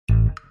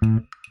This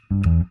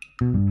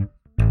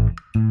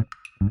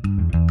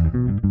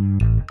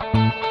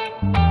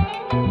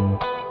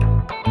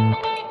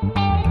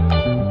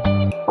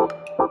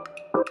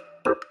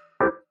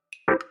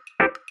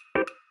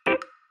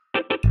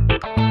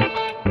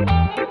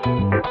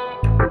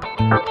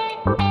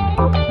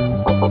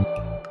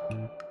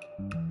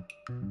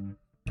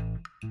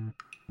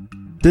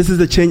is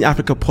the Change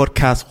Africa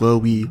podcast where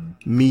we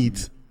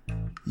meet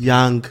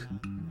young,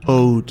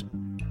 old,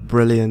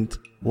 brilliant,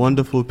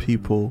 wonderful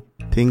people,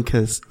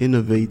 thinkers,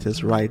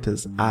 innovators,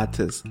 writers,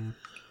 artists,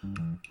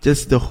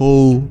 just the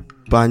whole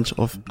bunch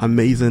of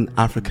amazing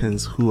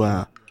Africans who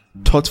are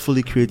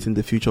thoughtfully creating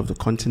the future of the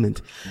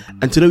continent.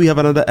 And today we have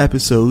another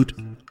episode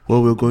where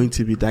we're going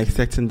to be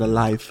dissecting the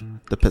life,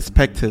 the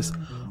perspectives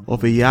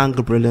of a young,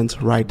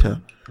 brilliant writer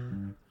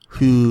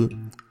who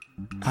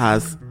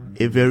has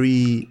a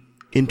very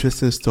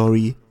interesting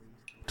story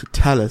to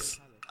tell us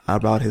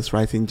about his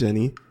writing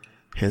journey,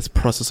 his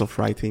process of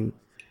writing,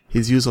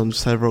 his views on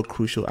several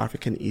crucial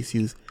African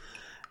issues,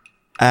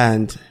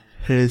 and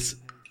his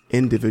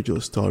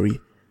individual story.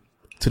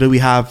 Today we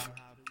have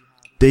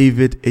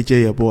David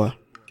Adjei-Yeboah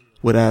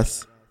with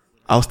us.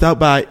 I'll start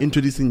by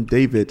introducing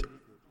David,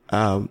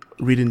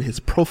 reading his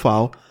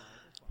profile.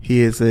 He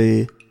is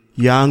a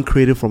young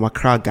creative from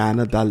Accra,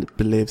 Ghana that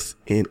believes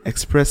in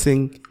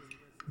expressing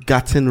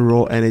getting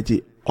raw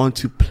energy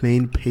onto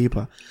plain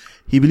paper.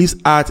 He believes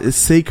art is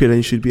sacred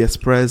and should be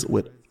expressed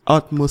with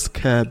utmost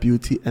care,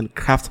 beauty, and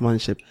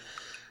craftsmanship.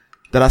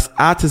 That as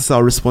artists,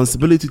 our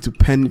responsibility to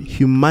pen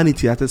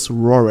humanity at its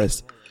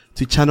rawest,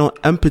 to channel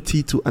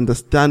empathy, to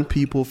understand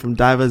people from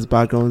diverse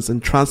backgrounds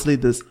and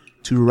translate this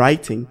to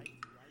writing,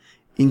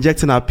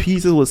 injecting our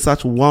pieces with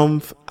such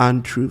warmth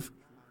and truth,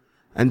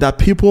 and that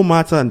people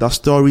matter and that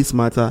stories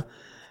matter,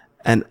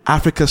 and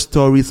Africa's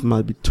stories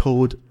must be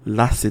told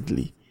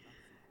lucidly.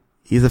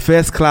 He is a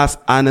first-class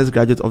honors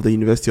graduate of the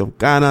University of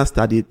Ghana,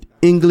 studied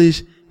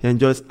English. He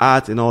enjoys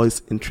art in all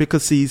its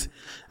intricacies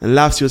and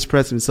loves to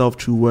express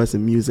himself through words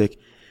and music.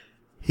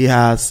 He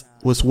has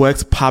his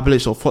works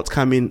published or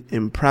forthcoming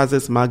in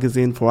Praxis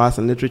Magazine for Arts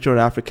and Literature,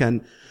 the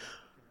African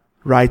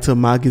Writer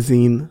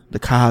Magazine, the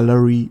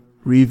Kalahari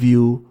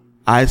Review,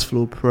 Ice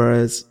Flow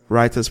Press,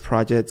 Writers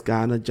Project,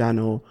 Ghana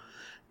Journal,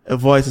 A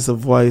Voice is a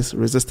Voice,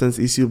 Resistance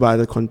issued by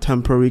the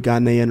Contemporary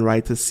Ghanaian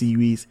Writers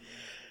Series.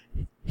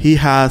 He's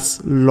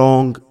been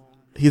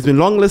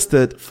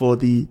longlisted for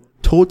the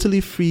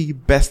totally free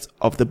Best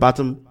of the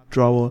Bottom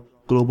Drawer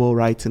Global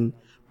Writing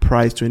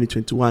Prize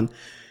 2021.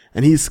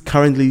 And he's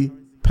currently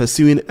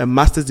pursuing a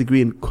master's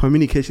degree in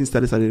communication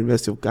studies at the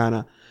University of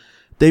Ghana.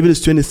 David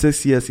is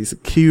 26 years. He's a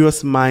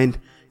curious mind.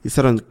 He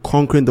set on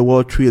conquering the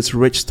world through his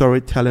rich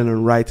storytelling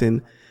and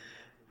writing.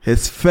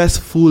 His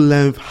first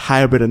full-length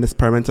hybrid and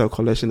experimental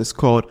collection is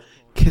called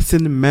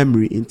Kissing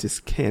Memory into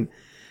Skin.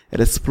 It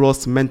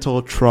explores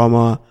mental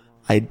trauma,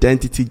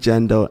 identity,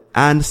 gender,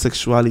 and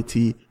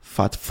sexuality,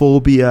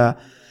 fatphobia,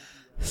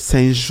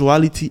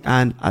 sensuality,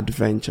 and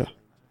adventure.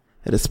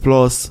 It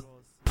explores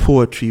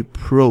poetry,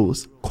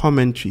 prose,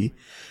 commentary,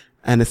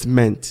 and is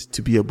meant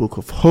to be a book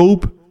of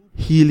hope,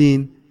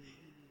 healing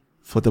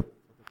for the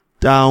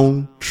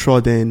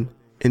downtrodden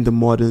in the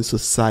modern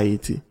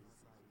society.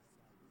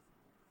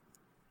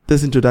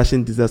 This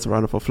introduction deserves a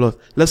round of applause.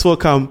 Let's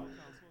welcome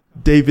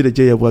David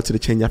Adjei-Yeboah to the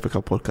Change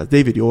Africa podcast.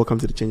 David, you're welcome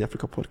to the Change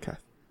Africa podcast.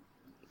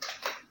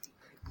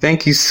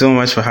 Thank you so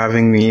much for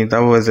having me. That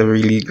was a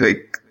really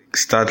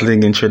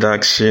startling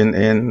introduction,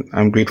 and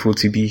I'm grateful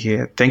to be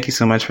here. Thank you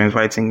so much for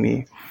inviting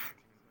me.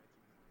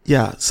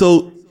 Yeah.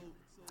 So,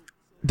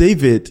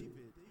 David,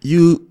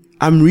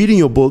 I'm reading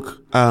your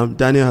book.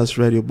 Daniel has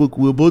read your book.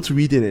 We're both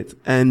reading it.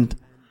 And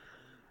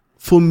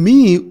for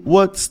me,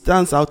 what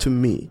stands out to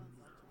me,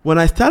 when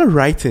I started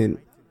writing,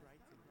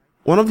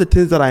 one of the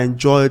things that I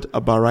enjoyed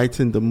about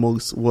writing the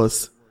most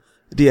was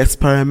the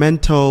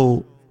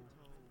experimental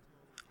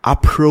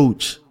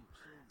approach,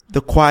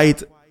 the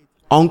quite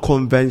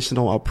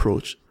unconventional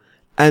approach.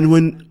 And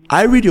when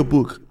I read your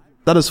book,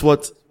 that is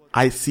what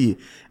I see.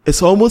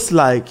 It's almost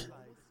like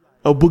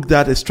a book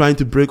that is trying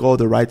to break all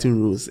the writing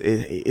rules.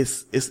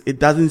 It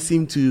doesn't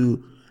seem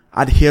to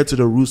adhere to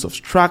the rules of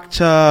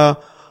structure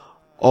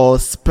or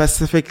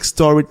specific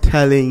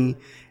storytelling.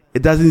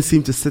 It doesn't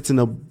seem to sit in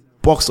a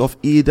box of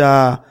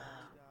either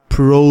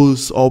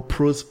prose or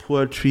prose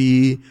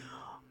poetry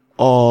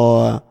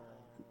or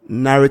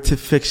narrative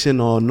fiction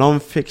or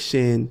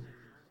non-fiction.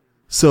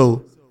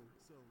 So,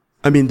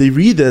 I mean, the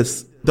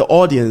readers, the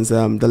audience,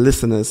 the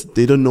listeners,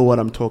 they don't know what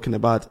I'm talking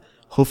about.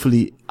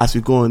 Hopefully, as we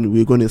go on,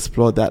 we're going to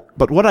explore that.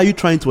 But what are you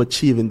trying to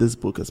achieve in this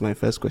book is my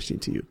first question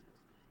to you.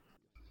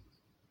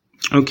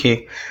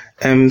 Okay.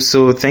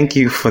 So thank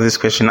you for this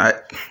question.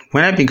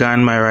 When I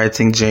began my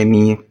writing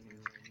journey,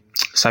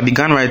 so I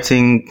began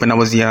writing when I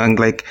was young,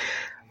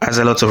 as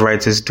a lot of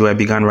writers do. I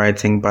began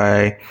writing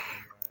by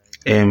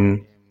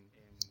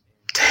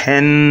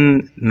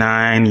 10,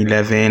 9,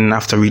 11,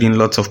 after reading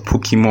lots of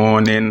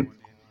Pokemon and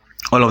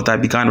all of that, I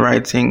began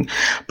writing.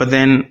 But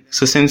then,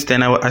 so since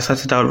then, I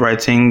started out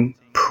writing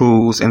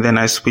prose, and then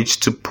I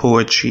switched to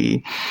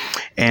poetry,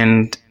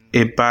 and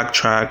it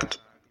backtracked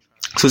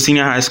So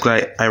senior high school,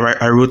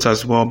 I wrote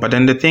as well. But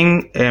then the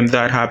thing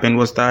that happened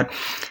was that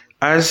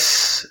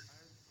as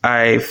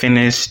I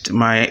finished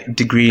my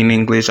degree in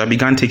English, I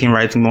began taking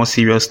writing more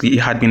seriously. It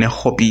had been a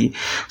hobby.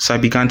 So I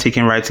began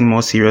taking writing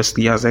more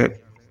seriously as a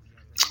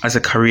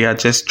career,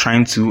 just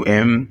trying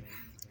to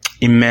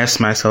immerse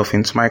myself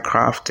into my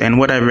craft. And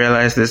what I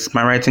realized is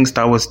my writing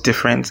style was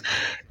different.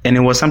 And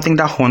it was something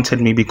that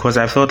haunted me because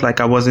I felt like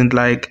I wasn't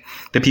like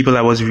the people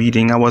I was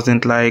reading. I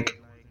wasn't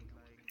like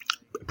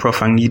Prof.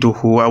 Angido,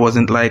 who I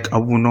wasn't like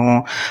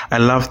Awuno. I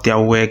loved their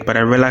work, but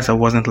I realized I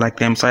wasn't like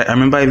them. So I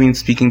remember even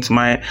speaking to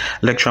my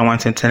lecturer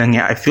once and telling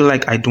her, I feel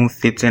like I don't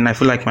fit in. I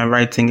feel like my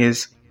writing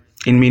is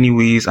in many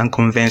ways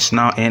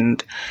unconventional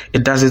and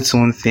it does its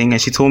own thing.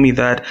 And she told me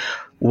that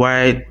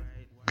why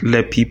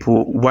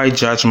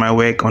judge my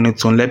work on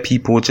its own? Let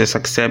people just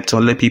accept,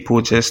 or let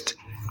people just,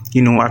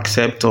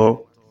 accept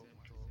or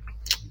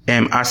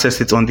assess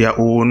it on their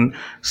own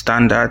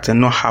standards and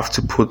not have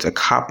to put a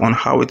cap on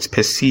how it's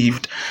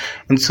perceived.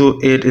 And so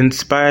it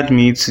inspired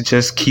me to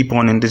just keep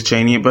on in this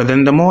journey. But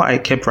then the more I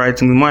kept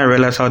writing, the more I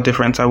realized how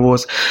different I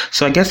was.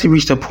 So I guess it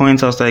reached a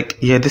point I was like,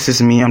 yeah, this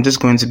is me. I'm just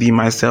going to be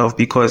myself,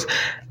 because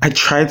I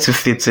tried to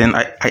fit in.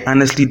 I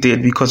honestly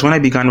did, because when I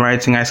began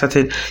writing, I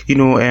started,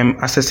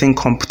 assessing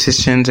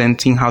competitions and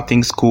seeing how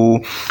things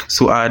go.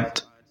 So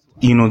I'd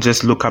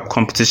just look up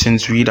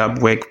competitions, read up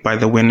work by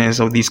the winners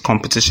of these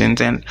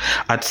competitions, and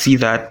I'd see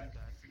that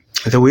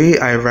the way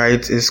I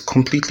write is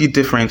completely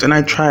different. And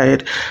I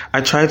tried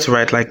to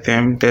write like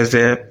them. There's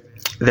a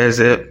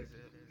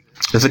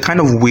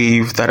kind of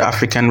wave that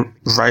African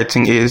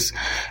writing is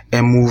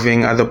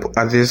moving at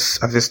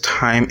this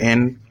time,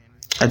 and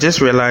I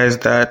just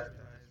realized that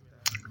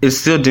it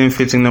still didn't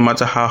fit in no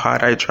matter how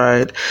hard I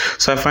tried.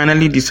 So I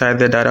finally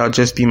decided that I'll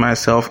just be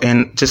myself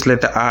and just let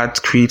the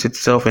art create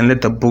itself and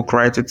let the book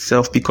write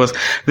itself. Because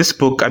this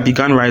book, I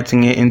began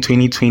writing it in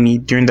 2020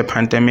 during the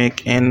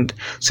pandemic. And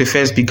so it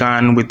first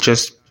began with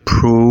just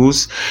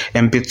prose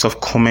and bits of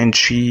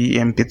commentary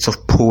and bits of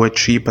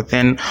poetry. But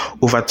then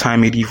over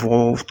time it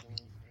evolved.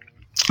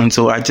 And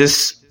so I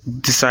just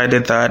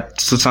decided that,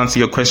 so to answer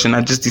your question,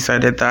 I just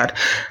decided that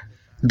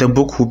the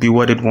book will be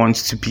what it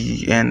wants to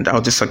be. And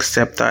I'll just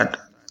accept that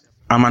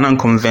I'm an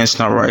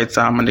unconventional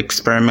writer, I'm an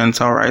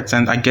experimental writer,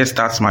 and I guess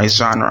that's my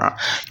genre,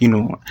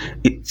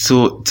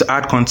 So to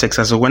add context,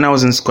 as well, when I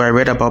was in school, I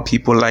read about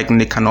people like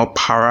Nicanor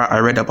Parra, I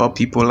read about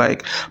people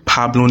like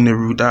Pablo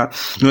Neruda.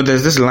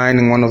 There's this line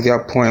in one of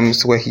their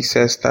poems where he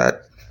says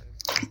that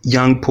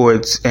young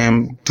poets,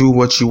 do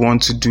what you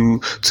want to do.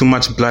 Too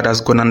much blood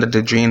has gone under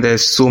the drain.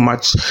 There's so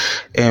much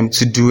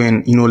to do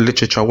in,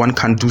 literature. One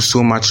can do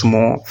so much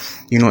more,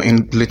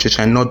 in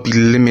literature and not be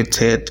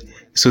limited.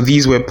 So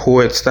these were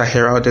poets that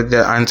heralded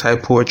the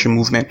anti-poetry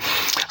movement.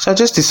 So I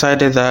just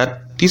decided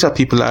that these are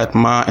people I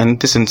admire, and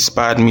this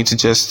inspired me to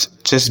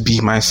just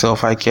be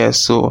myself, I guess.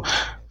 So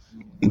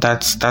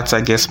that's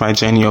I guess my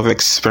journey of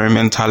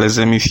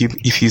experimentalism,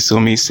 if you so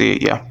may say,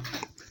 yeah.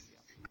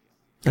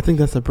 I think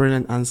that's a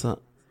brilliant answer.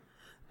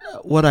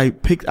 What I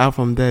picked out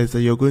from there is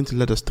that you're going to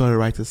let the story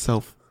write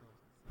itself.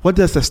 What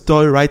does the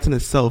story writing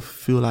itself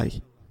feel like?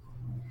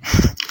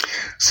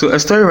 So a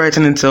story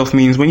writing itself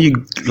means when you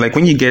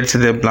get to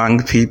the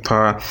blank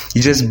paper,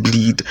 you just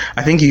bleed.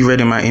 I think you read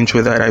in my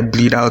intro that I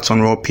bleed out on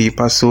raw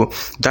paper. So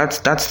that's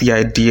the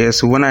idea.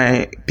 So when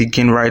I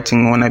begin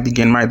writing, when I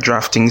begin my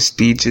drafting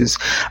stages,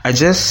 I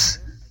just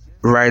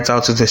write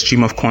out of the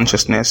stream of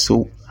consciousness.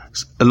 So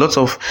a lot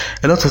of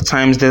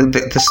times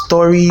the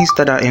stories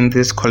that are in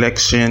this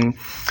collection,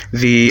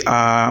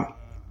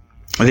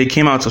 they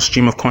came out of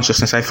stream of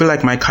consciousness. I feel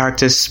like my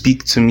characters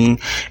speak to me,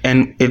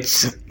 and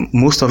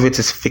most of it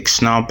is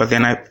fictional, but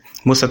then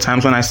most of the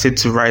times when I sit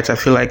to write, I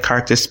feel like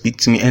characters speak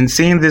to me. And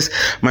saying this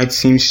might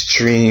seem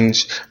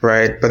strange,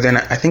 right? But then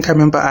I think I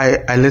remember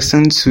I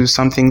listened to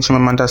something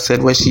Chimamanda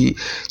said where she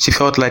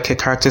felt like her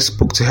character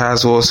spoke to her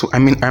as well. So I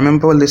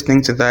remember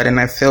listening to that and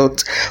I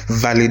felt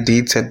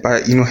validated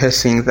by, her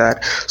saying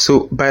that.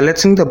 So by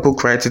letting the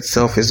book write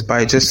itself is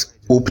by just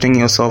opening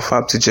yourself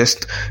up to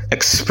just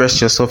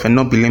express yourself and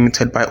not be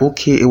limited by,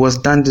 okay, it was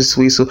done this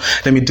way, so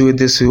let me do it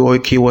this way, or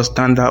okay, it was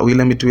done that way,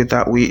 let me do it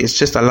that way. It's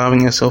just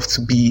allowing yourself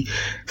to be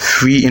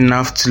free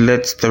enough to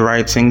let the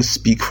writing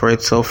speak for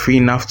itself, free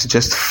enough to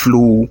just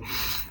flow,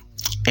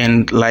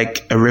 and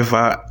like a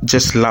river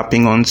just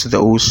lapping onto the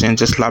ocean,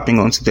 just lapping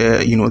onto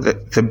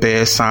the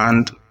bare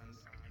sand,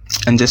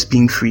 and just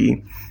being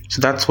free.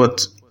 So that's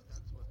what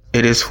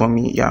it is for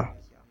me, yeah.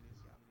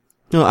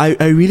 No,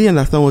 I really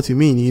understand what you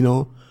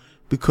mean,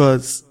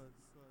 because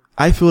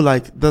I feel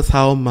like that's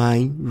how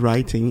my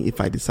writing,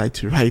 if I decide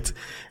to write,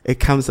 it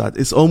comes out.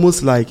 It's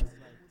almost like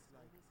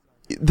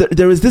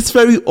there is this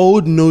very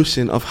old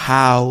notion of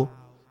how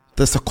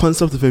there's a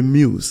concept of a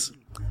muse.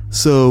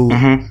 So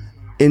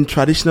in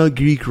traditional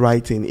Greek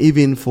writing,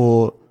 even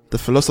for the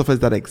philosophers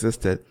that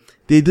existed,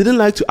 they didn't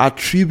like to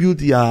attribute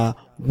their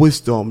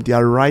wisdom,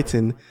 their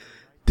writing,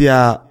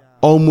 their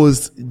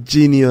almost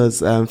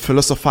genius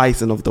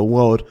philosophizing of the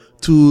world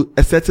to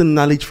a certain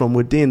knowledge from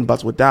within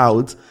but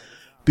without,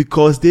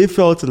 because they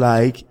felt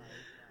like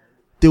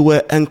they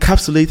were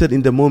encapsulated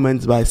in the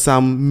moment by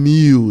some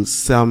muse,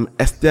 some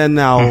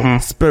external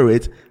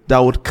spirit that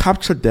would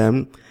capture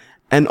them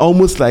and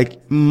almost like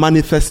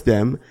manifest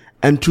them.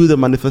 And through the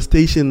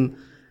manifestation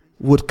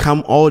would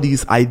come all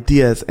these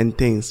ideas and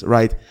things,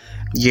 right?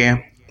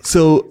 Yeah.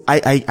 So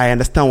I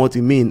understand what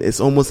you mean. It's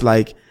almost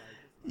like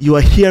you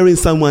are hearing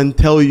someone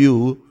tell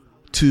you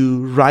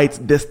to write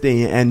this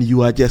thing and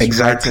you are just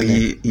writing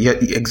it. Yeah,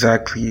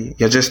 exactly.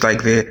 You're just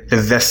like the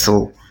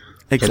vessel.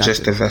 Exactly. You're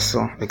just the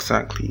vessel.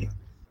 Exactly.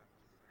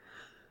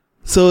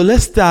 So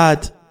let's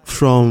start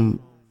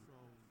from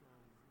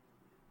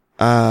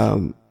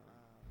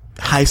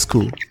high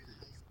school.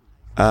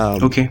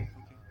 Okay.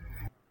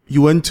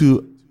 You went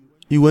to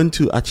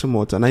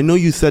Achimota, and I know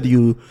you said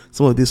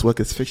some of this work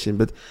is fiction,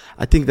 but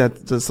I think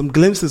that there's some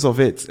glimpses of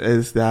it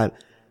is that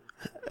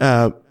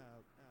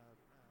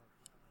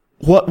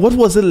what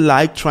was it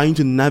like trying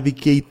to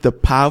navigate the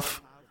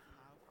path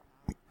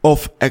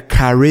of a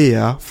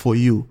career for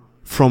you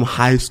from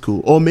high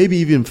school or maybe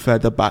even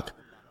further back?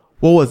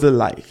 What was it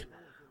like?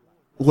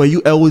 Were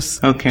you always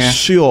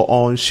sure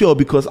or unsure?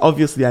 Because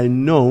obviously I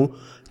know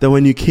that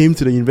when you came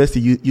to the university,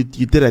 you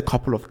did a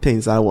couple of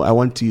things. I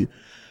want to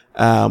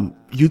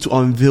you to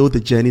unveil the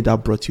journey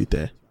that brought you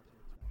there.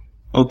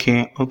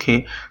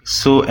 Okay.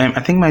 So I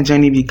think my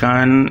journey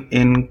began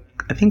in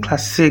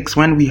class 6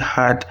 when we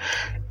had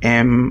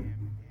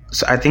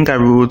so I think I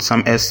wrote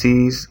some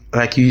essays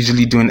like you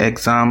usually do in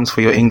exams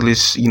for your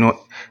English,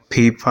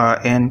 paper,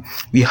 and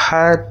we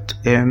had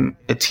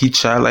a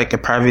teacher, like a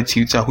private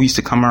tutor, who used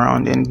to come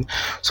around. And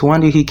so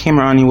one day he came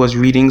around, he was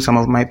reading some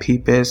of my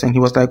papers, and he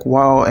was like,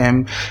 wow,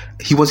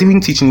 he was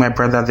even teaching my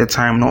brother at the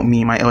time, not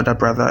me, my elder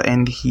brother,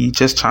 and he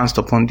just chanced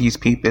upon these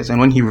papers, and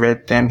when he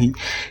read them, he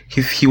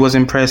was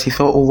impressed. He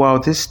felt, oh wow,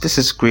 this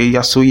is great,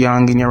 you're so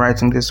young and you're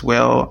writing this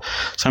well.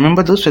 So I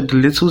remember those were the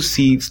little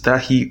seeds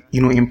that he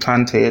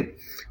implanted,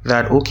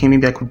 that okay,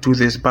 maybe I could do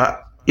this.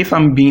 But if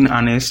I'm being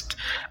honest,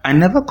 I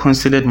never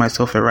considered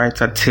myself a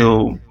writer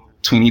till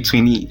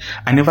 2020.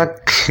 I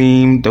never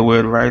claimed the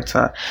word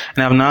writer.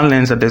 And I've now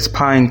learned that there's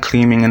power in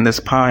claiming and there's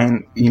power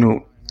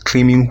in,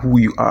 claiming who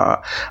you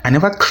are. I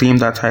never claimed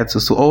that title.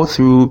 So all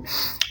through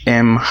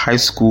high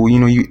school,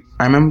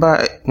 I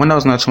remember when I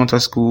was in Achimota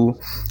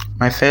school,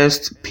 my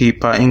first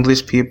paper,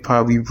 English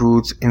paper, we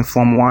wrote in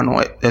Form 1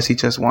 or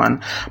SHS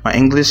 1. My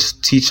English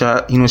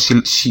teacher,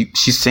 she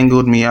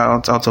singled me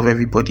out of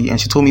everybody, and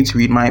she told me to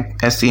read my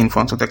essay in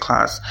front of the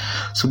class.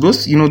 So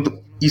those,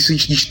 you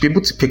should be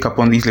able to pick up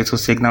on these little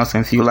signals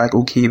and feel like,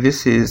 okay,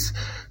 this is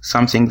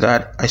something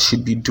that I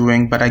should be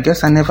doing. But I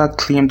guess I never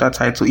claimed that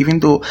title, even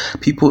though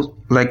people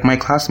like my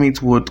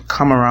classmates would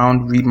come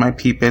around, read my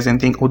papers and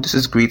think, oh, this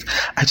is great.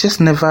 I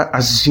just never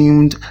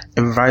assumed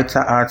a writer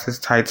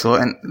artist title.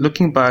 And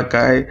looking back,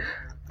 I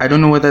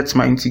don't know whether it's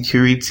my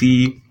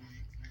insecurity,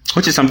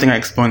 which is something I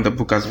explore in the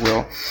book as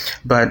well.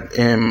 But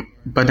then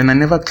I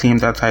never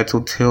claimed that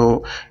title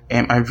till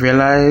I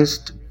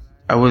realized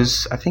I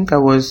was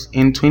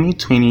in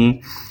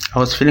 2020, I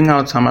was filling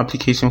out some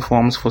application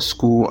forms for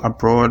school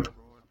abroad.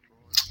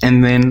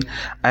 And then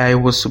I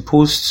was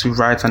supposed to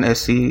write an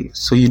essay.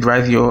 So you'd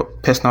write your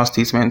personal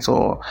statements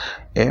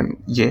And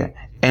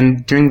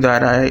during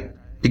that, I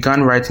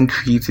began writing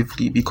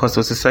creatively because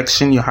there was a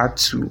section you had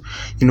to,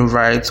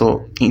 write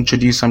or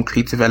introduce some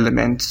creative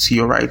elements to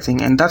your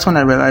writing. And that's when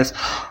I realized,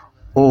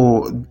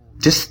 oh,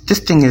 this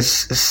thing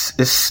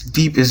is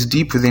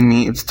deep within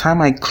me. It's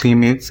time I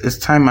claim it. It's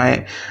time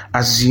I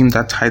assume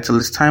that title.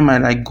 It's time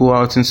I go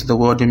out into the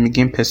world and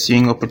begin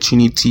pursuing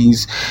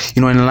opportunities,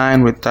 in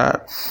line with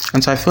that.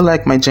 And so I feel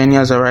like my journey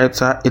as a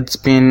writer, it's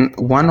been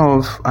one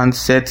of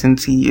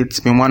uncertainty. It's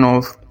been one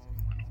of,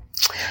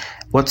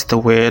 what's the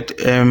word?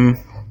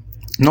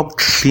 Not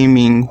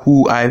claiming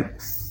who I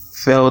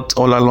felt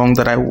all along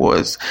that I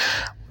was.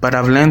 But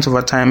I've learned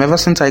over time, ever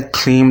since I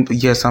claimed,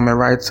 yes, I'm a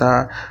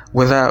writer,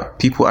 whether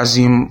people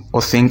assume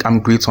or think I'm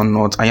great or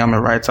not, I am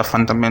a writer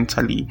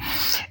fundamentally.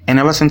 And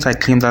ever since I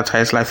claimed that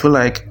title, I feel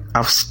like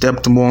I've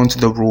stepped more into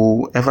the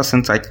role. Ever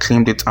since I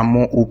claimed it, I'm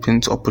more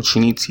open to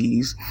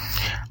opportunities.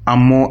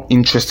 I'm more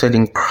interested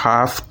in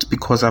craft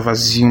because I've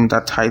assumed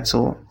that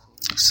title.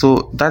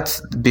 So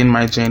that's been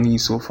my journey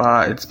so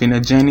far. It's been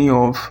a journey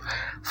of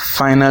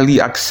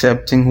finally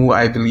accepting who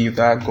I believe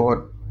that God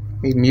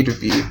made me to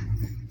be.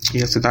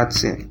 Yeah, so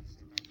that's it.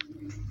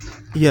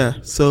 Yeah,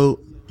 so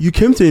you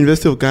came to the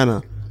University of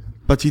Ghana,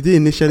 but you did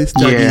initially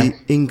study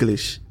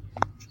English.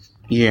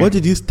 Yeah. What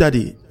did you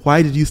study?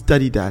 Why did you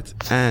study that?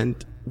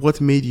 And what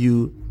made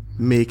you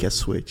make a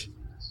switch?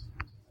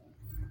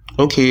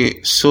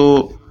 Okay,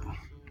 so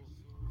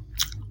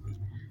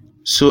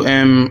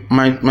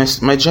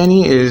my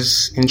journey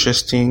is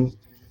interesting.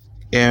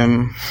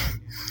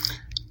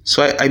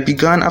 So I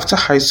began after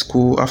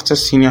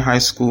senior high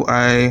school,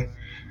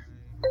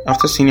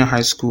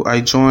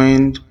 I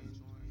joined,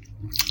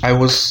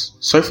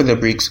 sorry for the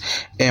breaks,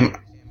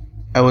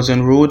 I was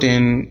enrolled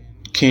in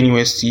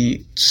KNUST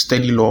to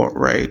study law,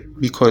 right?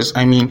 Because,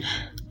 I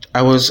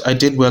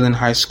did well in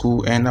high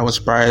school and I was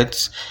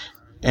bright,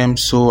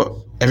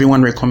 so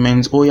everyone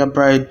recommends, oh yeah,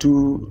 Bright,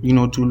 do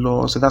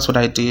law. So that's what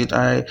I did.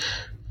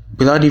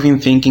 Without even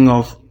thinking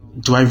of,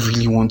 do I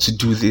really want to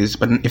do this?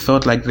 But it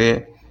felt like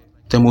the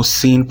most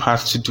sane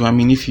path to do. I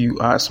mean, if you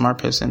are a smart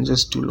person,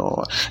 just do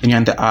law. And you're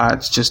in the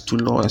arts, just do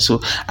law. And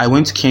so I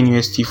went to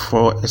KNUST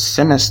for a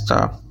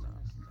semester.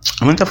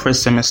 I went there for a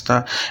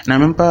semester, and I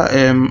remember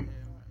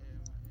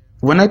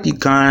when I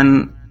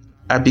began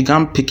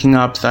picking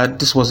up that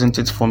this wasn't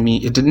it for me.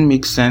 It didn't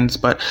make sense,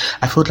 but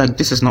I felt like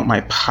this is not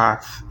my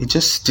path. It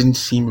just didn't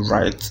seem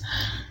right.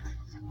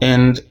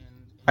 And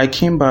I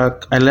came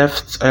back. I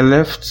left.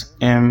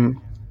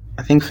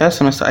 I think first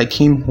semester I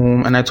came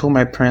home and I told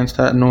my parents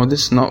that no,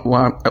 this is not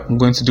what I'm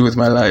going to do with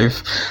my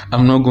life.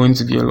 I'm not going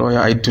to be a lawyer.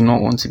 I do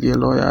not want to be a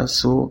lawyer.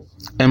 So,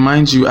 and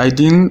mind you, I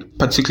didn't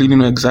particularly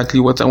know exactly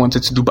what I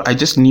wanted to do, but I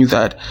just knew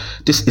that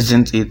this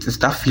isn't it. It's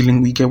that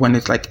feeling we get when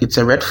it's like, it's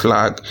a red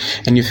flag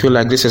and you feel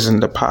like this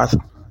isn't the path.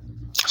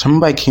 So I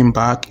remember I came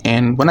back,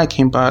 and when I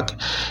came back,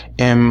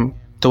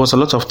 there was a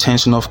lot of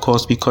tension, of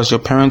course, because your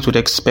parents would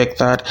expect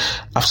that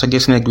after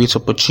getting a great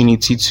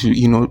opportunity to,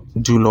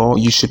 do law,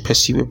 you should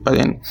pursue it. But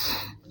then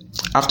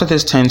after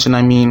this tension,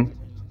 I mean,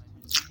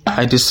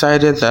 I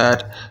decided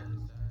that,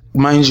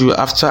 mind you,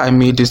 after I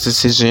made this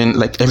decision,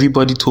 like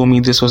everybody told me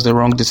this was the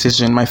wrong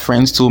decision. My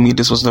friends told me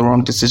this was the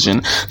wrong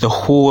decision. The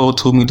whole world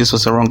told me this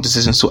was the wrong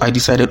decision. So I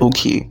decided,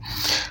 okay,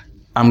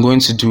 so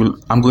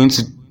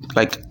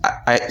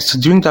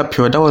during that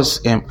period, that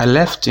was, I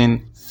left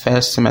in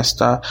first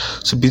semester.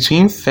 So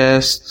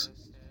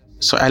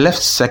I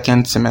left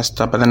second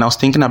semester, but then I was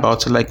thinking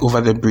about it like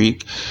over the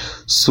break.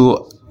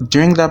 So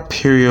during that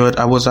period,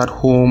 I was at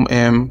home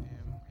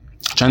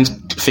trying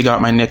to figure out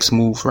my next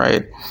move,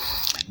 right?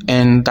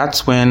 And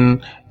that's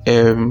when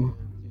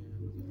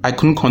I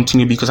couldn't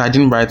continue because I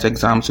didn't write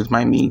exams with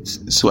my mates.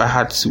 So I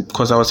had to,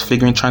 because I was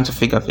trying to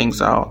figure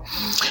things out.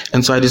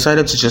 And so I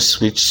decided to just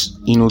switch,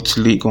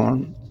 to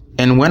Legon.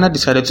 And when I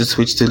decided to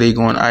switch to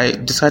Legon, I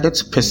decided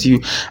to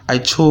pursue, I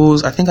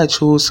chose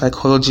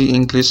psychology,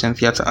 English, and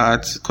theater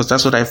arts, because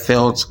that's what I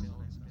felt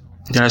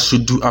that I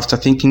should do after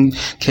thinking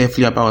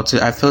carefully about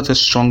it. I felt a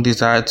strong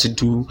desire to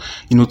do,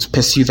 to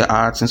pursue the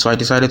arts. And so I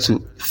decided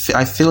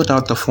I filled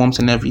out the forms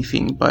and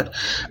everything, but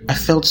I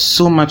felt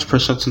so much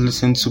pressure to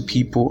listen to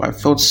people. I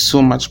felt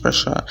so much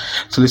pressure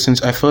to listen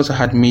to. I felt I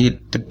had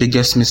made the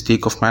biggest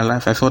mistake of my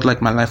life. I felt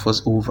like my life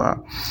was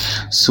over.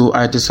 So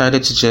I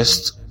decided to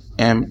just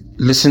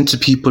listen to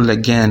people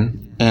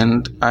again,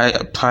 and I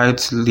applied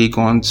to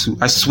Legon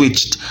I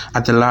switched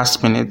at the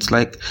last minute.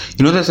 Like,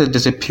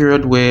 there's a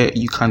period where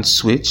you can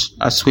switch.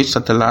 I switched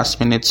at the last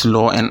minute to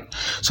law, and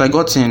so I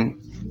got in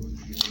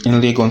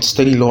Legon to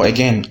study law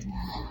again.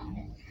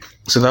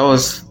 So that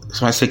was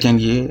my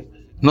second year.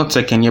 Not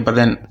second year, but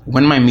then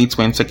when my mates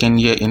went second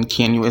year in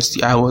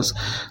KNUST, I was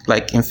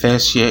like in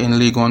first year in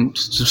Legon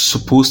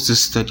supposed to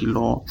study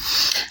law.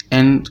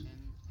 And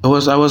I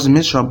was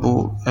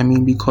miserable. I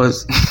mean,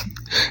 because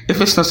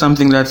if it's not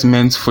something that's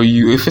meant for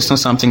you, if it's not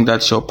something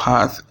that's your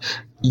path,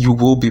 you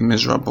will be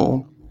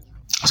miserable.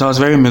 So I was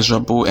very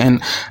miserable,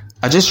 and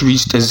I just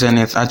reached a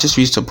zenith. I just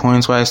reached a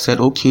point where I said,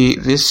 okay,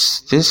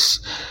 this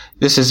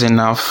is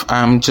enough.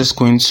 I'm just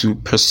going to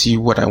pursue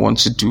what I want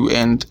to do,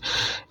 and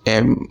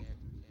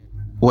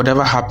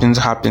whatever happens.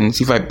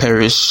 If I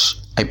perish,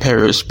 I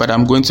perish, but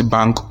I'm going to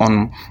bank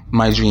on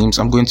my dreams.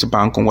 I'm going to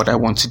bank on what I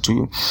want to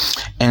do.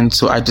 And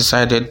so I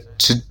decided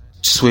to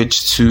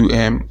switch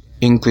to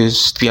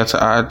English, theater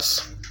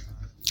arts,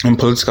 and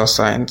political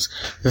science.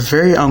 A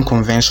very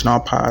unconventional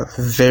path,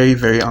 very,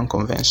 very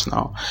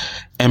unconventional,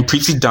 and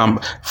pretty dumb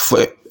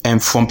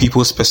from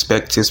people's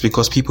perspectives,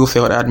 because people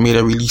felt I'd made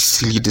a really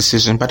silly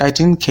decision. But I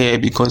didn't care,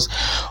 because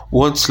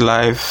what's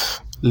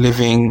life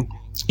living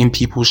in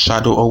people's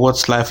shadow, or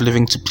what's life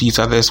living to please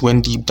others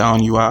when deep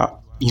down you are,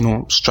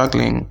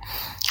 struggling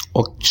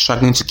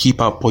to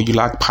keep up, or you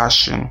lack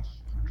passion?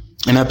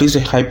 And I placed a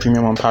high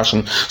premium on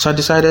passion. So I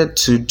decided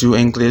to do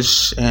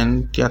English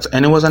and theater.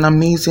 And it was an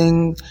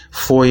amazing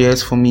 4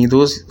 years for me.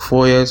 Those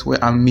 4 years were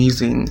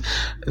amazing.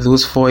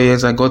 Those 4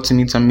 years I got to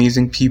meet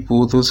amazing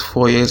people. Those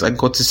 4 years I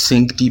got to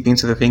sink deep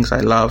into the things I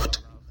loved.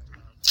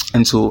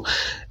 And so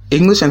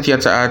English and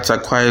theater arts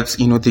are quite,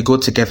 they go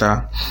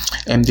together.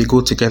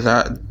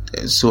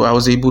 So I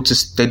was able to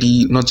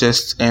study not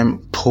just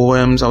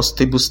poems. I was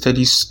able to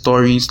study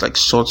stories, like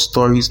short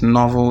stories,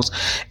 novels,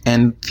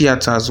 and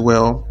theater as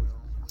well,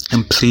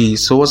 and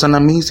plays. So it was an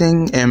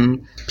amazing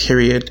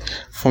period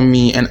for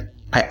me, and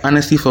I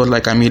honestly felt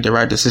like I made the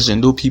right decision,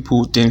 though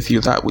people didn't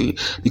feel that way,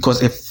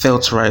 because it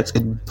felt right.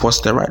 It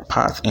was the right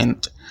path,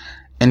 and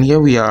here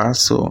we are.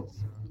 So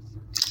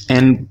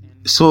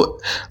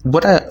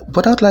what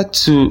I'd like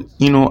to,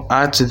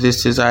 add to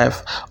this is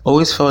I've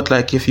always felt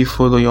like if you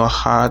follow your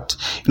heart,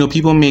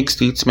 people make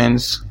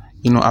statements,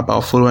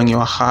 about following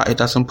your heart. It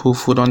doesn't put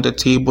food on the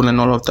table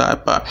and all of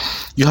that, but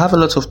you have a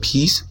lot of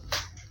peace.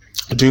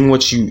 doing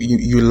what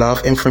you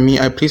love. And for me,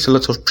 I place a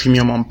lot of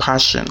premium on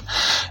passion.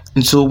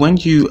 And so when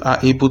you are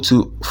able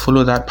to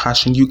follow that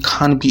passion, you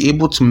can be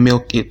able to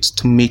milk it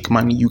to make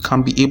money. You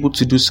can be able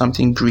to do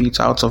something great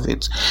out of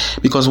it.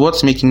 Because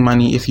what's making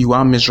money if you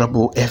are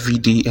miserable every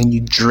day and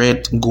you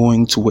dread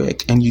going to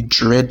work and you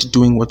dread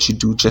doing what you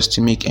do just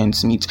to make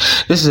ends meet?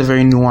 This is a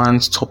very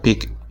nuanced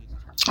topic.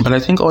 But I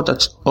think all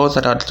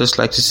that I'd just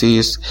like to say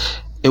is,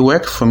 it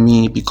worked for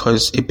me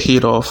because it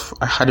paid off.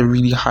 I had a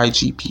really high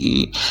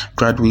GPA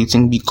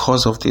graduating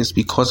because of this,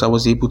 because I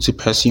was able to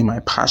pursue my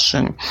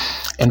passion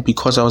and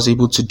because I was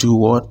able to do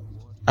what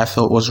I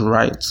felt was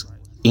right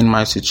in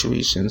my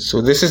situation. So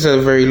this is a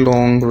very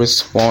long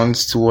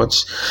response to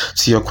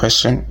your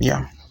question.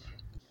 Yeah.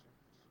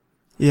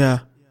 Yeah.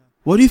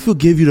 What do you feel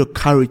gave you the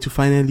courage to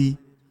finally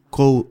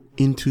go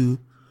into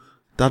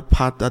that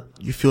path that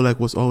you feel like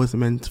was always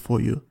meant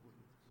for you?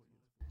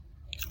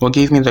 What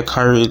gave me the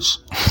courage?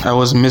 I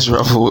was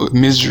miserable.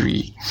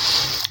 Misery.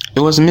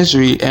 It was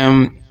misery.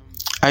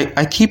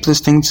 I keep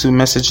listening to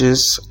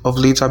messages of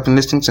late. I've been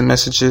listening to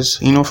messages,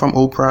 from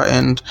Oprah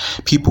and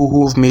people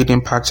who have made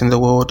impact in the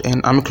world.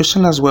 And I'm a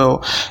Christian as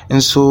well.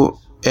 And so,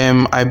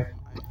 I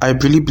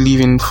really believe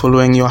in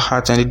following your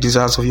heart and the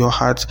desires of your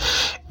heart.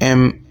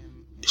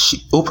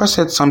 Oprah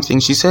said something.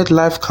 She said,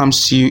 life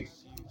comes to you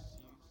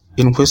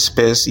in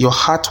whispers. Your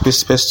heart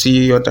whispers to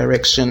you your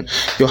direction.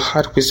 Your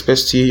heart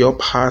whispers to you your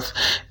path.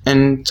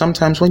 And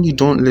sometimes when you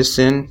don't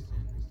listen,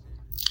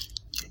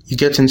 you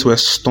get into a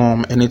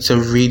storm, and it's a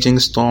raging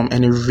storm,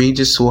 and it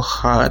rages so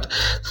hard,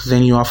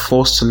 then you are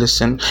forced to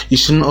listen. You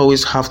shouldn't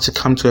always have to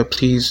come to a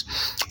place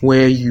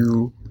where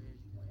you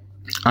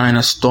are in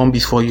a storm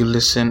before you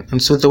listen.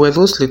 And so there were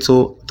those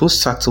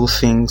subtle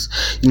things,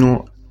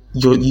 you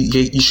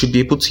should be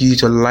able to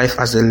use your life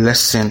as a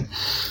lesson,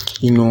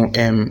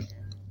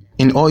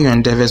 in all your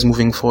endeavors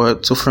moving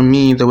forward. So for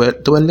me, there were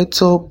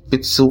little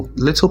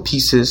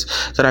pieces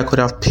that I could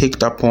have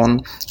picked up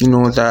on,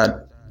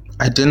 that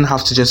I didn't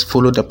have to just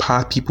follow the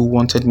path people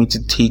wanted me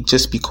to take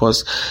just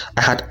because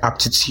I had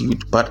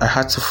aptitude, but I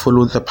had to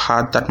follow the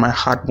path that my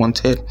heart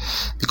wanted.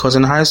 Because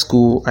in high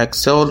school, I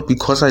excelled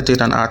because I did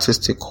an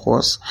artistic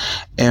course.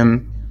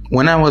 And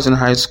when I was in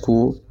high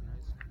school,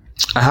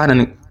 I had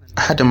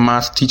a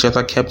math teacher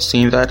that kept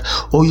saying that,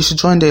 oh, you should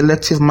join the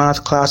elective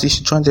math class.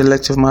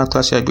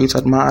 You're great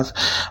at math.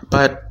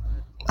 But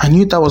I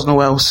knew that was not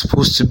where I was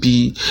supposed to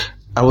be.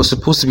 I was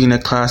supposed to be in a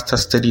class that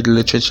studied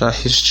literature,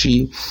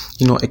 history,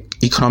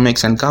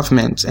 economics and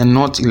government, and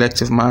not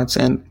elective maths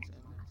and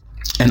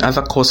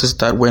other courses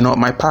that were not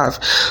my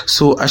path.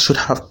 So I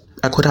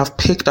could have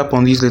picked up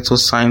on these little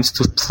signs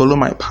to follow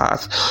my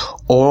path.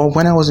 Or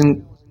when I was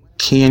in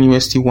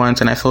KNUST once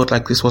and I felt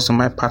like this wasn't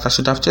my path, I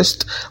should have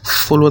just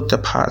followed the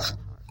path.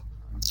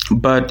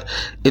 But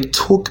it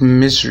took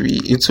misery.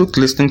 It took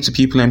listening to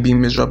people and being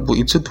miserable.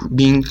 It took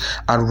being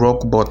at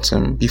rock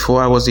bottom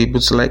before I was able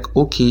to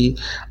okay,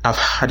 I've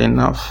had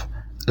enough.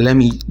 Let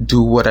me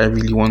do what I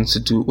really want to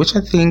do, which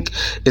I think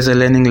is a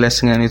learning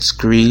lesson, and it's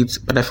great.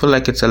 But I feel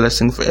like it's a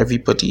lesson for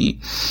everybody,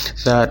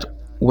 that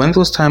when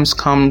those times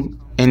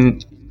come,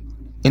 and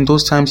in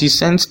those times you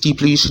sense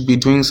deeply you should be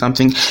doing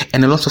something,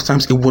 and a lot of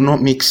times it will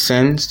not make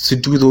sense to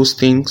do those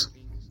things,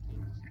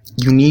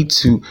 you need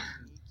to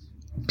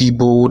be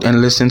bold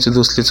and listen to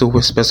those little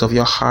whispers of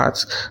your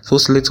heart,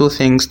 those little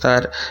things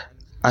that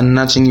are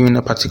nudging you in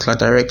a particular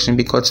direction,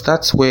 because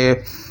that's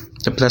where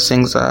the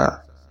blessings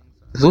are.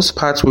 Those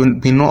parts will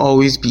not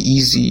always be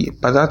easy,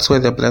 but that's where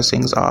the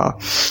blessings are.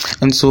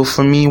 And so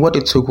for me, what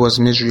it took was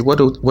misery.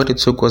 What it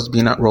took was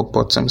being at rock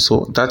bottom.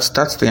 So that's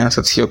the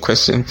answer to your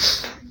question.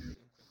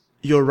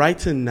 You're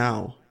writing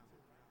now.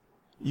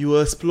 You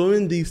are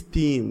exploring these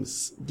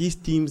themes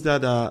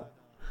that are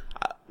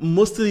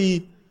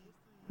mostly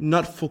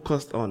not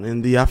focused on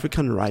in the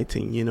African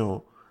writing,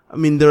 I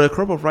mean, there are a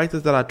crop of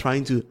writers that are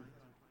trying to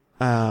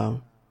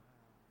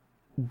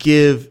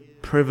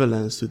give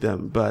prevalence to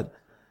them, but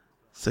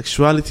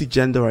sexuality,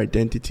 gender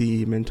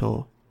identity,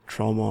 mental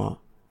trauma,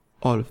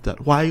 all of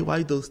that.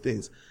 Why those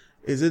things?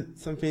 Is it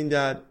something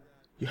that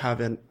you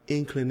have an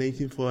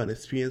inclination for, an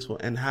experience for?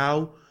 And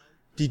how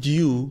did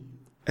you,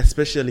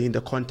 especially in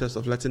the context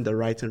of letting the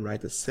writing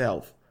write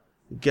itself,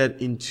 get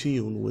in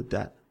tune with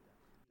that?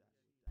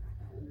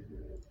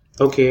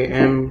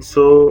 Okay,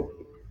 so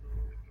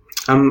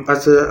I'm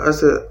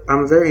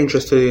very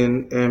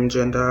interested in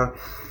gender,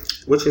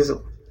 which is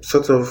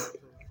sort of,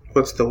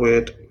 what's the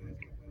word?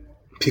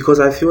 Because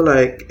I feel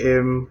like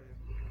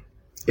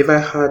if I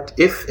had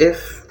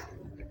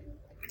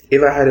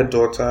a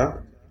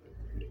daughter,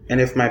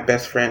 and if my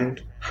best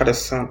friend had a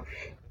son,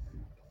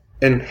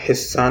 and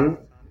his son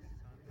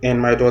and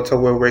my daughter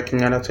were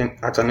working at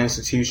an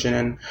institution,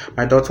 and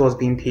my daughter was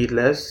being paid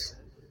less,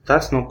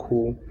 that's not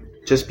cool,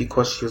 just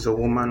because she was a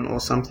woman or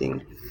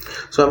something.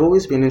 So I've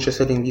always been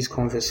interested in these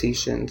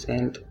conversations,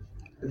 and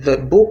the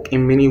book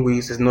in many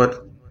ways is not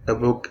a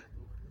book.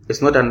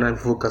 It's not an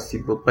advocacy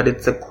book, but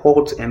it's a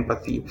call to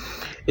empathy.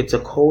 It's a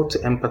call to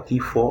empathy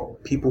for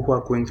people who are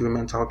going through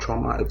mental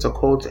trauma. It's a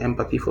call to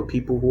empathy for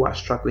people who are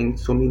struggling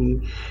with so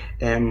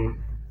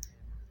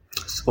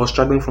or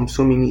struggling from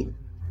so many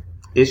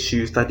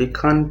issues that they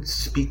can't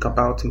speak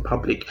about in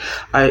public.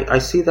 I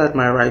see that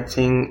my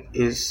writing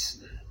is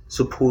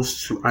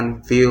supposed to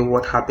unveil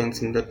what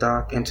happens in the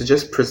dark and to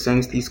just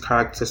present these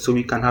characters so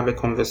we can have a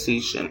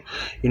conversation,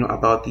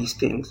 about these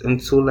things.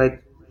 And so,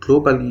 like,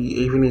 globally,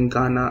 even in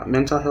Ghana,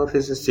 mental health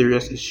is a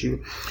serious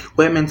issue,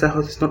 where mental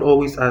health is not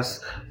always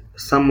as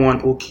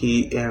someone,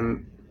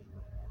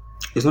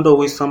 it's not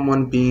always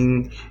someone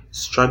being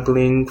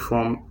struggling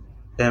from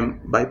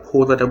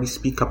bipolar that we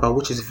speak about,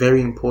 which is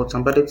very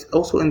important, but it's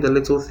also in the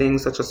little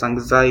things such as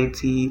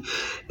anxiety.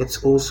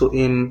 It's also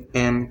in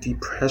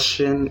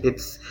depression.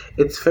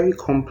 It's very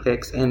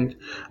complex, and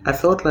I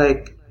felt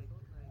like,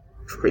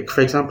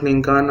 for example,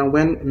 in Ghana,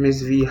 when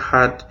Miss V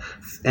had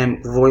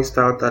voiced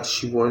out that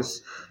she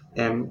was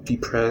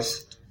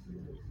depressed,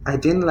 I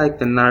didn't like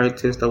the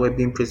narratives that were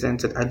being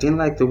presented. I didn't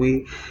like the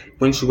way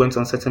when she went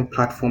on certain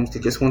platforms, they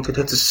just wanted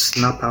her to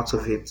snap out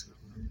of it.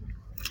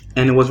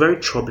 And it was very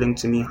troubling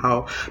to me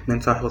how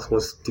mental health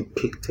was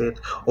depicted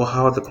or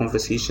how the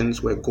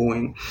conversations were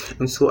going.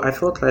 And so I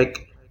felt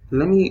like,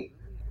 let me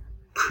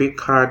create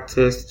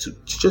characters to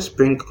just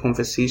bring a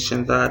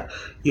conversation that,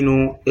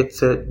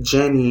 it's a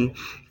journey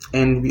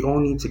and we all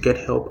need to get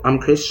help. I'm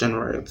Christian,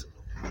 right?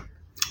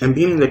 And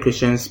being in the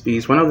Christian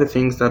space, one of the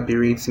things that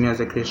berates me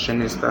as a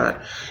Christian is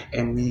that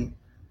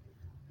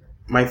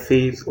my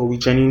faith, or we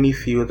genuinely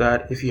feel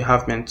that if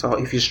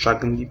you're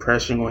struggling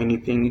depression or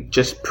anything,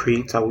 just pray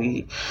it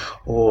away,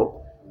 or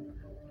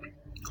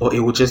it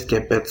will just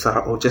get better,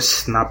 or just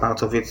snap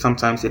out of it.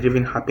 Sometimes it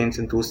even happens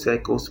in those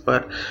circles.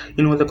 But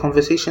the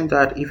conversation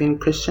that even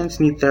Christians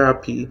need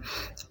therapy,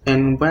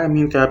 and when I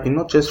mean therapy,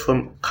 not just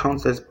from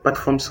counselors but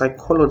from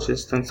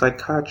psychologists and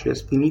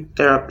psychiatrists, we need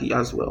therapy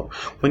as well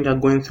when you're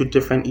going through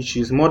different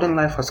issues. Modern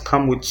life has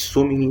come with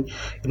so many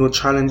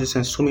challenges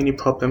and so many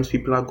problems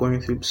people are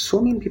going through.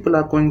 So many people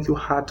are going through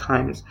hard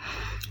times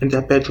in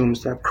their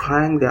bedrooms. They're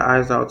crying their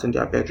eyes out in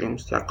their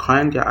bedrooms. They're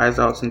crying their eyes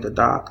out in the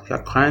dark.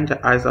 They're crying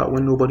their eyes out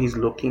when nobody's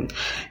looking.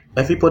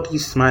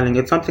 Everybody's smiling.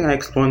 It's something I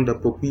explore in the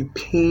book. We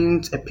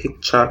paint a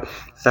picture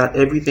that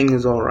everything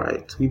is all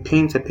right. We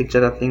paint a picture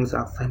that things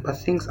are fine, but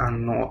things are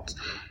not.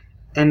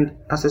 And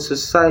as a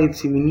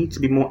society, we need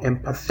to be more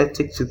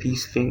empathetic to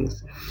these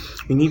things.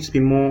 We need to be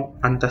more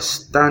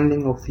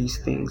understanding of these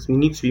things. We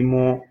need to be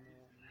more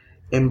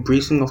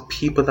embracing of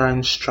people that are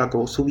in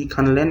struggle, so we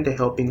can lend a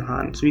helping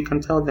hand, so we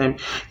can tell them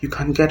you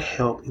can get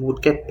help, it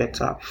would get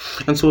better.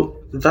 And so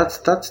that's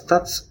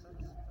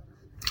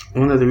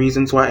one of the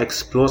reasons why I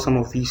explore some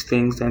of these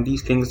things, and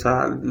these things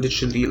are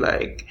literally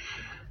like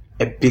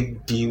a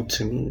big deal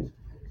to me,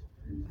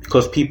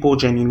 because people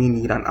genuinely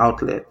need an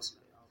outlet.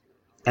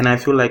 And I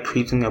feel like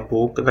creating a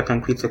book that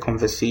can create a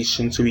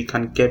conversation so we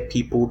can get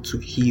people to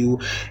heal,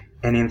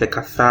 and in the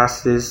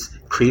catharsis,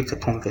 create a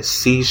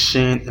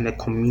conversation and a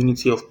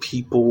community of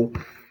people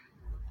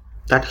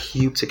that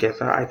heal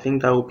together. I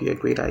think that would be a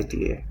great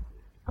idea.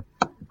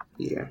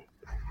 Yeah.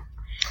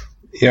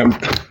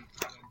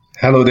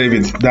 Hello,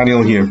 David.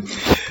 Daniel here.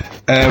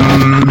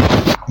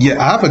 I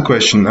have a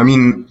question. I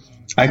mean,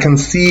 I can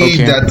see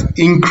that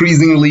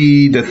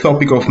increasingly the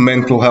topic of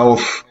mental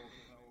health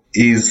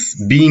is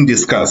being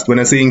discussed. When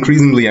I say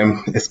increasingly,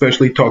 I'm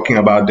especially talking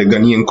about the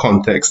Ghanaian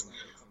context,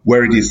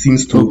 where it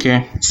seems to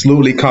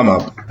slowly come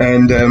up.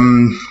 And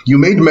you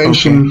made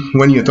mention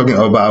when you're talking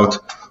about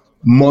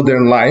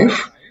modern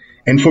life.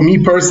 And for me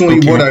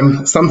personally, what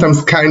I'm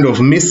sometimes kind of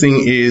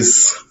missing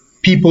is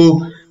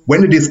people,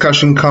 when the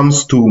discussion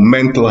comes to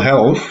mental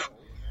health,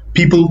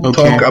 people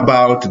talk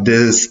about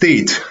the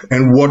state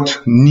and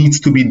what needs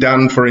to be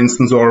done, for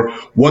instance, or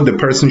what the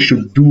person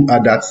should do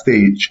at that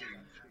stage.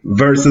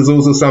 Versus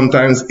also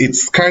sometimes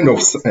it's kind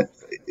of,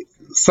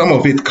 some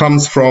of it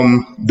comes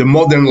from the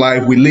modern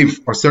life we live,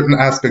 or certain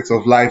aspects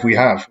of life we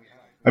have.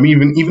 I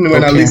mean, even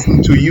when I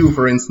listen to you,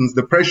 for instance,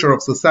 the pressure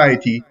of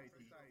society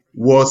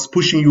was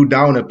pushing you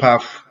down a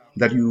path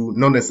that you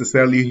not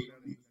necessarily,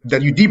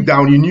 that you deep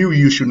down you knew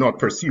you should not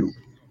pursue.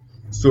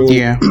 So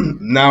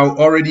now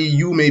already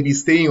you may be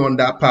staying on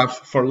that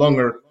path for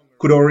longer,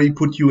 could already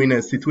put you in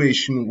a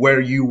situation where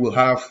you will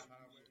have,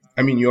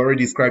 I mean, you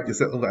already described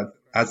yourself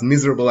as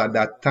miserable at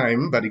that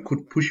time, but it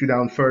could push you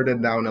down further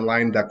down a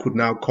line that could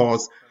now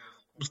cause,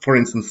 for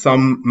instance,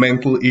 some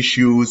mental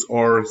issues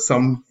or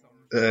some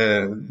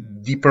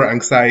deeper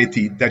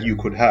anxiety that you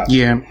could have.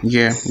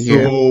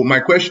 So my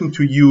question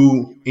to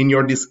you, in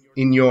your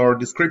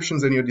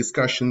descriptions and your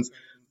discussions,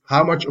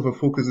 how much of a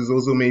focus is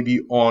also maybe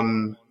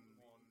on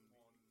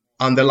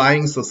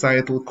underlying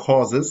societal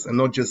causes and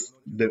not just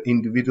the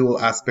individual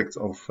aspects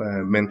of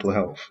mental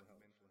health?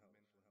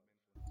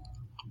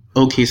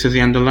 Okay, so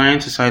the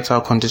underlying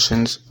societal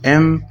conditions.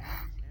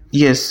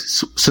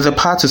 Yes, so the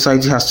part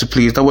society has to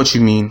play, is that what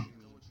you mean?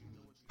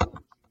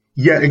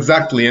 Yeah,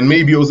 exactly. And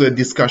maybe also a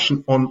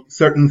discussion on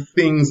certain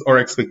things or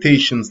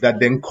expectations that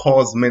then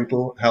cause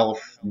mental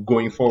health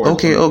going forward.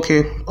 Okay.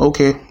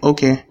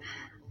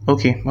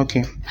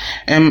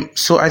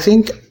 So I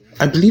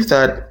believe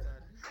that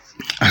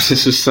as a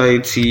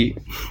society,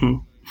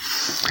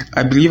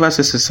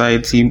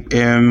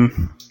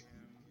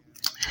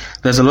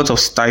 there's a lot of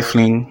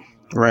stifling,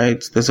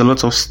 right? There's a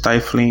lot of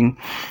stifling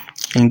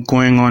and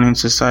going on in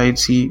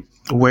society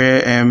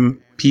where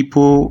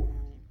people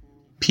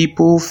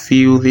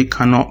feel they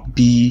cannot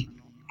be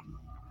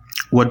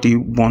what they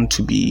want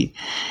to be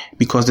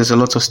because there's a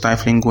lot of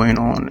stifling going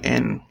on.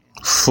 And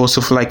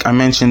also, like I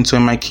mentioned, so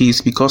in my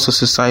case, because of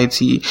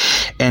society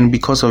and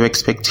because of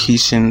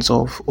expectations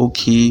of,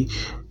 okay,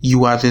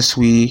 you are this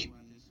way,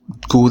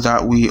 go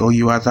that way, or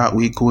you are that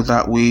way, go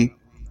that way,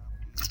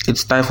 it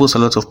stifles a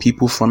lot of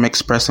people from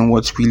expressing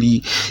what's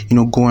really,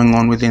 going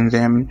on within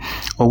them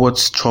or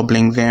what's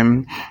troubling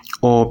them,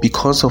 or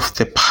because of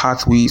the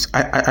pathways.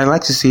 I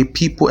like to say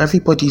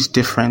everybody's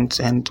different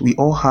and we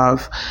all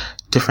have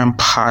different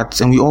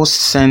paths and we all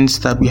sense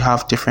that we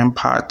have different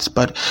paths,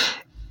 but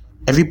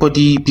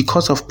everybody,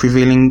 because of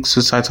prevailing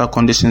societal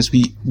conditions,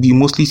 we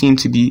mostly seem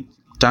to be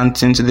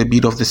dancing to the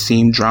beat of the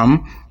same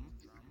drum.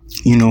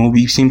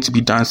 We seem to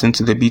be dancing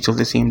to the beat of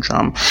the same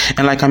drum.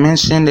 And like I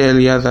mentioned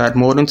earlier, that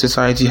modern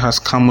society has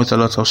come with a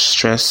lot of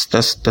stress.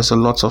 There's a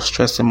lot of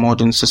stress in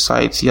modern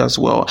society as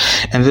well.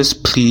 And this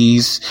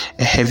plays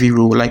a heavy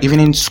role. Like even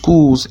in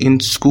schools,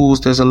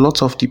 there's a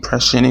lot of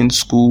depression in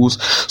schools.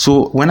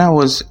 So when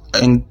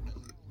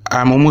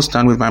I'm almost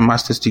done with my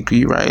master's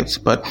degree, right?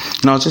 But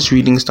I was just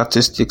reading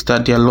statistics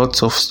that there are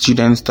lots of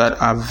students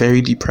that are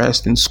very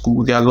depressed in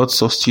school. There are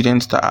lots of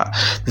students that are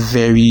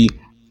very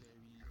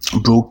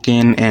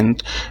broken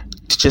and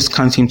just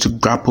can't seem to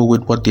grapple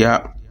with what they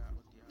are,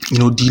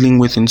 dealing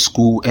with in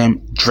school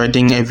and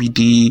dreading every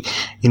day,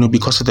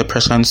 because of the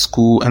pressure in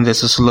school. And there's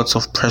just lots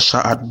of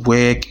pressure at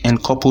work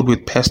and coupled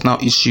with personal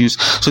issues.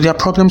 So there are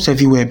problems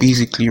everywhere,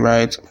 basically,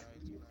 right?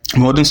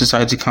 Modern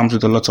society comes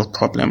with a lot of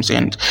problems,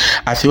 and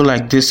I feel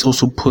like this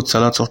also puts a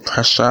lot of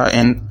pressure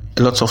and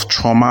a lot of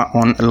trauma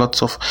on a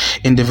lot of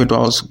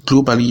individuals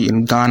globally,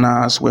 in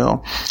Ghana as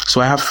well. So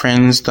I have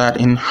friends that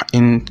in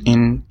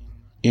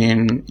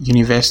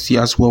university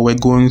as well were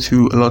going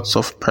through lots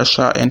of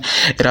pressure and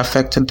it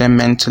affected them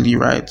mentally,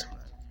 right?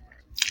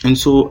 And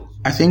so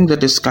I think the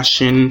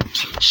discussion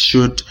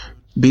should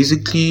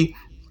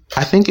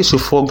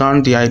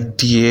foreground the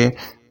idea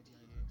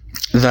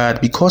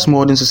that because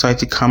modern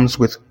society comes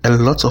with a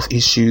lot of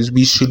issues,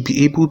 we should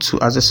be able to,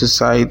 as a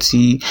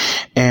society,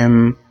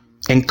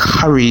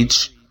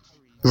 encourage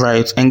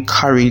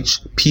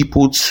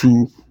people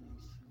to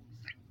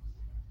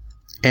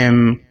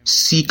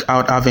seek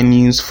out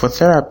avenues for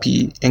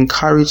therapy, and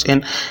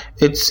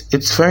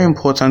it's very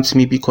important to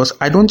me because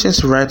I don't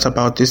just write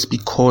about this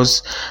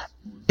because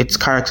it's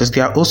characters.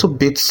 There are also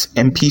bits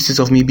and pieces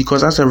of me,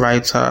 because as a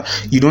writer,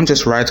 you don't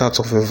just write out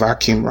of a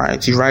vacuum,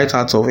 right? You write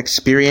out of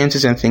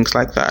experiences and things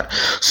like that.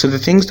 So the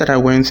things that I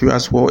went through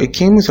as well, it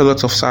came with a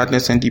lot of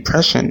sadness and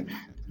depression.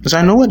 Because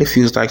I know what it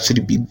feels like to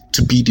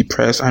be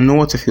depressed. I know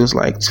what it feels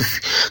like to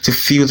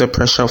feel the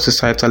pressure of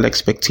societal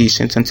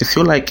expectations and to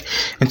feel like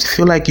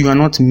you are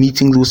not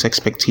meeting those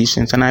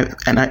expectations. And I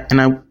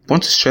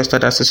want to stress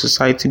that as a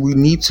society, we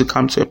need to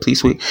come to a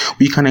place where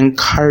we can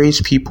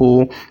encourage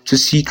people to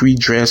seek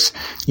redress,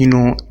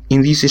 in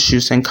these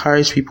issues,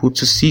 encourage people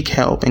to seek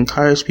help,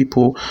 encourage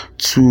people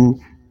to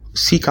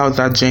seek out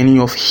that journey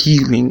of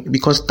healing,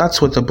 because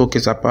that's what the book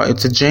is about.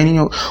 It's a journey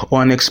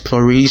or an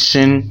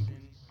exploration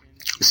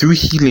through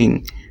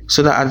healing,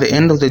 so that at the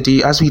end of the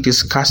day, as we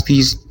discuss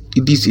these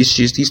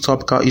issues, these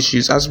topical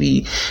issues, as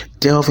we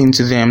delve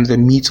into them, the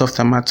meat of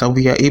the matter,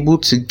 we are able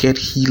to get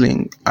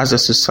healing as a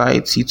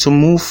society to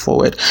move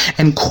forward,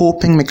 and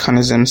coping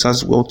mechanisms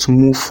as well to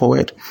move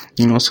forward.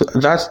 So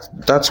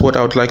that's what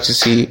I would like to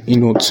say,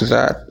 to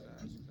that.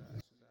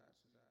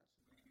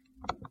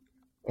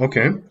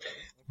 Okay,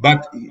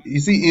 but you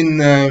see,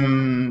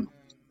 in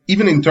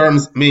even in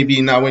terms,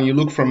 maybe now when you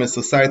look from a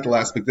societal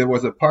aspect, there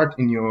was a part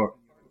in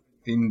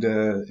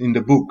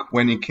the book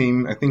when it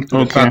came, I think,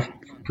 to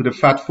the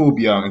fat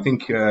phobia. I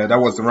think that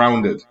was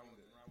rounded,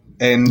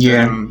 and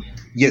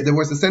there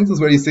was a sentence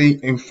where you say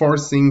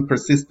enforcing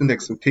persistent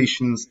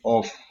expectations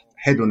of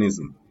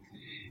hedonism.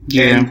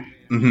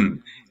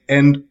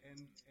 And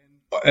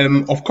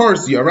of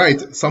course you're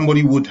right.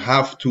 Somebody would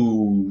have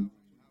to.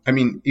 I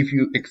mean, if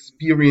you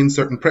experience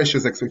certain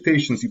precious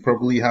expectations, you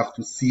probably have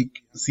to see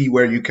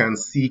where you can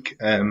seek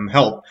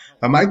help.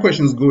 But my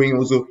question is going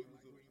also.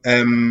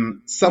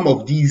 Some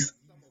of these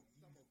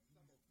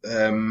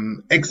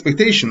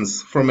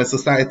expectations from a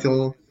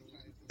societal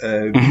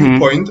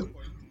viewpoint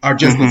are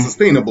just not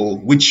sustainable,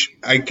 which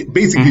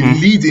basically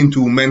lead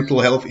into mental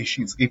health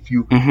issues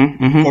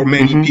for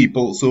many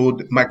people. So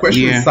my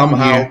question is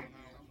somehow,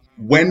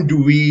 when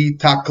do we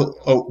tackle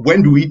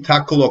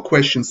or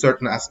question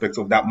certain aspects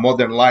of that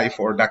modern life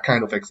or that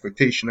kind of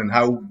expectation, and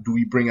how do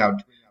we bring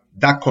out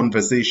that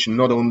conversation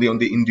not only on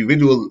the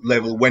individual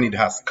level when it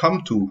has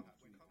come to,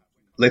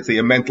 let's say,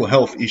 a mental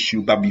health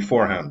issue, but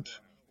beforehand?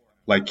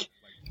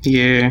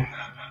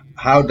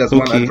 How does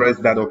one address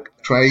that, or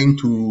trying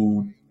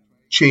to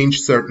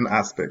change certain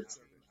aspects?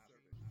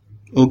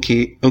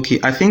 Okay.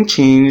 I think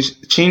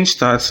change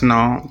starts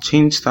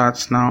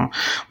now.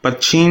 But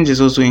change is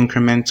also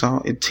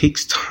incremental. It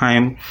takes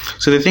time.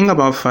 So the thing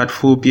about fat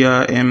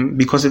phobia,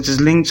 because it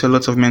is linked to a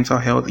lot of mental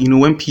health,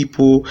 when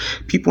people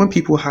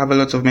have a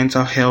lot of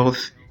mental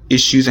health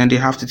issues and they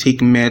have to take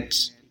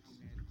meds,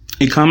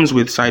 it comes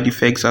with side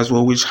effects as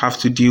well, which have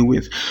to deal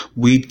with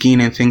weight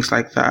gain and things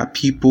like that.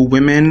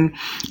 Women,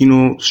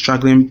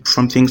 struggling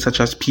from things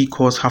such as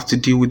PCOS have to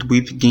deal with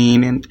weight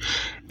gain.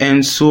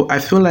 And so I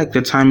feel like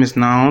the time is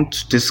now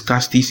to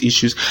discuss these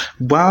issues.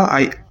 While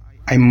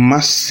I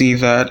must say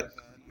that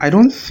I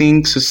don't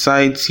think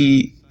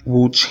society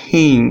will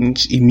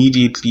change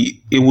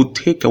immediately. It will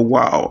take a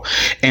while.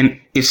 And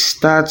it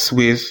starts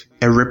with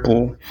a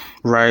ripple,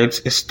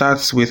 right? It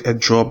starts with a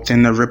drop,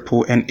 then a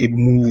ripple, and it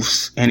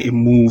moves and it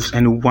moves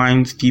and it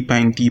winds deeper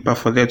and deeper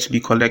for there to be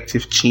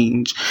collective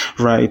change,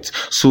 right?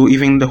 So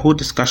even the whole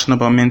discussion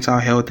about mental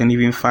health and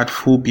even fat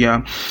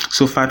phobia.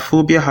 So fat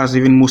phobia has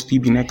even mostly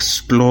been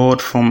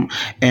explored from,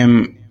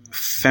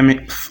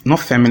 not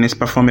feminist,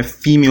 but from a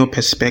female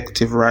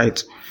perspective,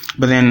 right?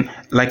 But then,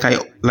 like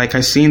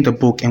I say in the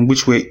book, and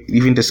which we're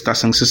even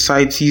discussing,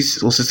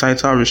 societies or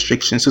societal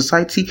restrictions.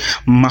 Society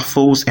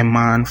muffles a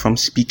man from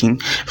speaking.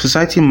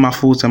 Society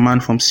muffles a man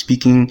from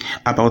speaking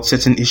about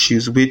certain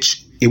issues,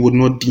 which it would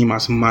not deem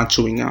as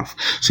macho enough.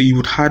 So you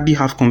would hardly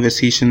have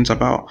conversations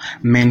about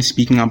men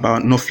speaking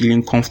about not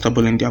feeling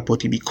comfortable in their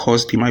body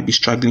because they might be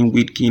struggling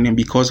weight gain and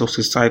because of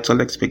societal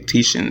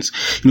expectations.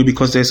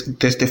 Because there's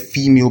the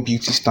female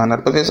beauty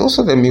standard, but there's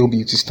also the male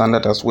beauty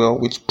standard as well,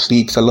 which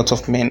plagues a lot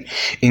of men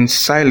in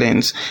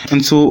silence.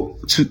 And so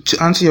to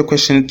answer your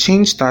question,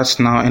 change starts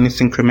now and it's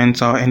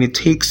incremental, and it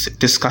takes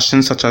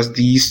discussions such as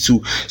these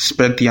to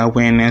spread the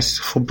awareness,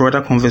 for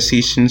broader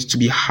conversations to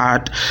be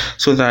had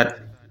so that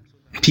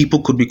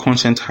people could be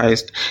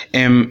conscientized.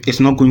 It's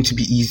not going to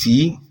be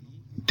easy.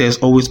 There's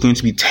always going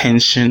to be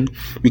tension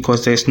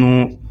because there's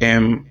no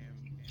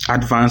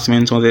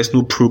advancement or there's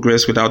no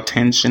progress without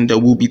tension. There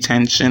will be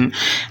tension,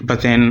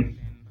 but then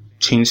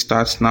change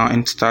starts now,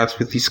 and starts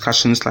with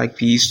discussions like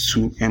these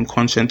to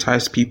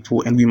conscientize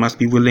people, and we must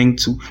be willing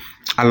to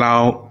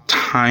allow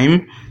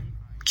time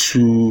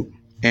to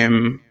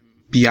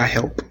be a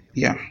help.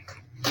 Yeah.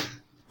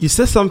 You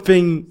said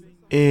something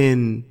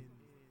in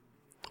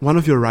one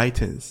of your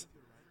writings.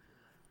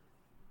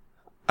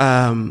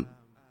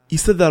 You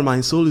said that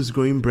my soul is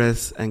growing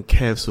breasts and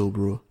curves, so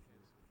bro.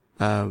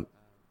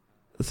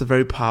 It's a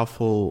very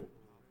powerful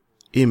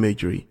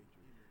imagery.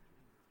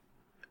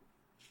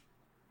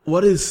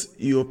 What is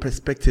your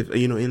perspective,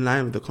 in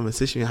line with the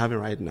conversation you're having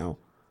right now,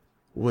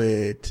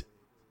 with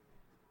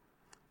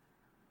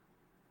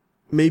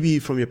maybe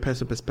from your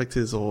personal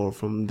perspectives or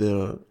from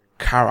the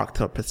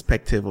character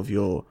perspective of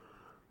your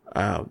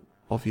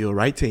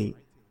writing,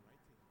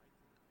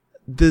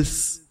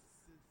 this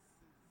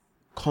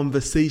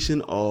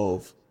conversation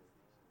of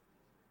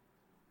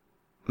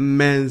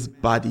men's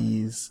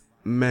bodies,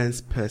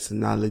 men's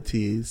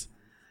personalities,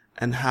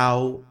 and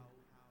how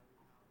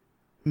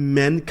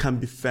men can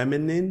be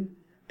feminine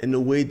in a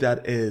way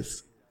that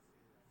is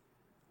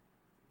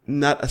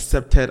not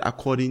accepted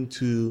according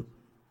to,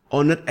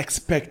 or not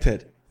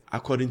expected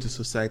according to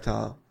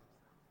societal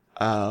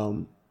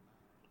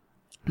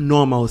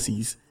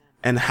normalcies,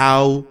 and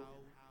how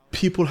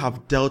people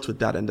have dealt with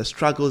that and the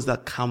struggles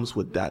that comes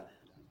with that.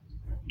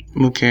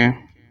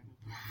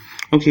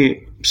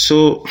 Okay,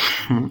 so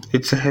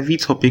it's a heavy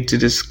topic to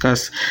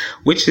discuss,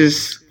 which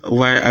is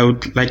why I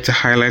would like to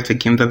highlight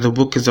again that the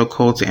book is a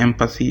call to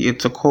empathy.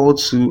 It's a call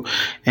to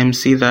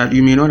say that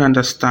you may not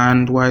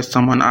understand why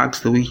someone acts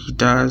the way he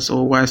does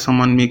or why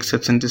someone makes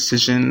certain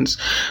decisions,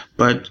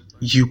 but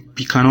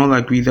we can all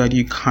agree that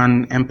you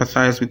can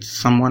empathize with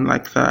someone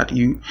like that.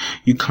 You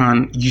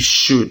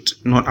should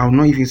not, I'll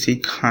not even say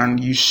can,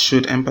 you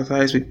should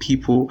empathize with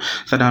people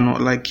that are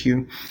not like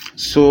you.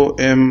 So,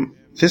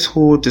 this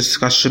whole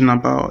discussion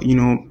about,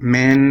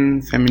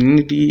 men,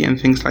 femininity and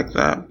things like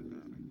that,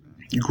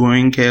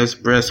 growing curves,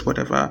 breasts,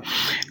 whatever.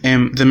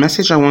 The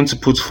message I want to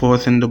put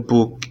forth in the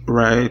book,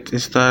 right,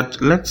 is that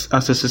let's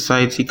as a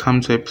society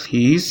come to a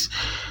place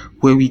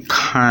where we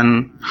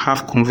can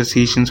have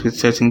conversations with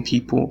certain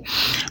people.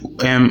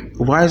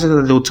 Why is it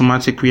that the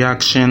automatic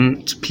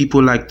reaction to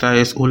people like that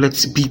is,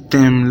 let's beat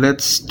them,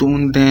 let's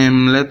stone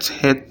them, let's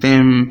hurt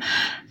them?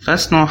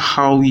 That's not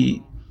how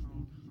we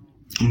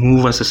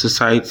move as a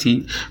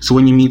society. So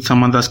when you meet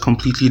someone that's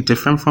completely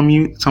different from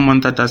you,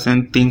 someone that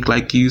doesn't think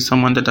like you,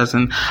 someone that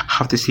doesn't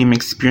have the same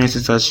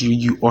experiences as you,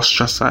 you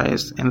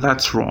ostracize, and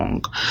that's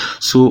wrong.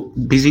 So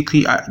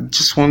basically, I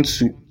just want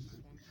to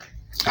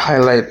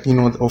highlight,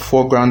 or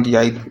foreground the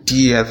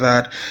idea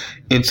that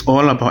it's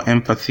all about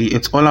empathy.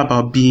 It's all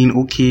about being,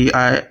 okay,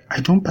 I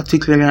don't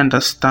particularly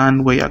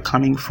understand where you're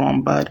coming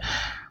from, but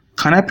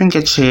can I bring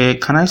a chair?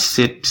 Can I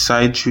sit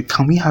beside you?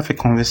 Can we have a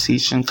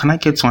conversation? Can I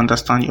get to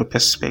understand your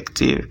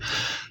perspective?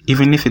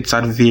 Even if it's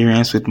at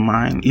variance with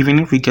mine, even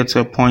if we get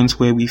to a point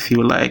where we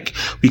feel like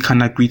we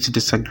can agree to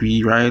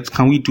disagree, right?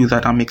 Can we do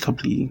that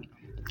amicably?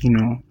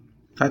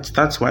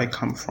 That's where I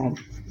come from.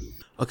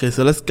 Okay,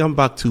 so let's come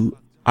back to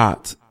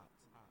art.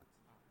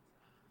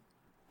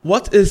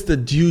 what is the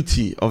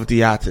duty of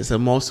the artist?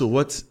 And also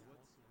I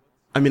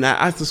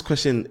asked this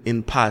question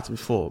in part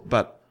before,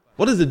 but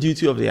what is the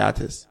duty of the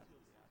artist?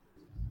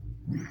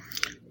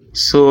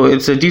 So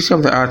it's the duty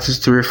of the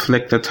artist to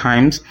reflect the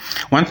times.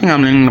 One thing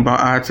I'm learning about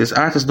art is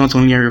not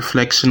only a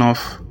reflection of,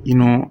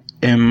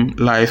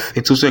 life,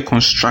 it's also a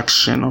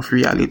construction of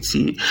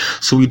reality.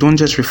 So we don't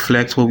just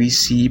reflect what we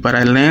see, but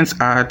I learned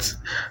art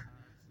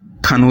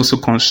can also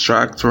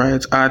construct,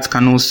 right? Art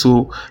can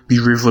also be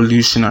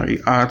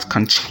revolutionary. Art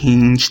can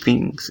change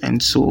things.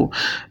 And so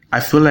I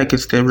feel like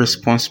it's the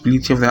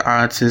responsibility of the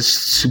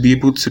artist to be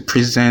able to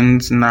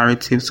present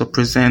narratives or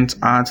present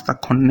art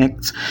that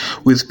connects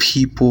with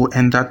people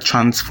and that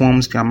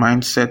transforms their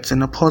mindsets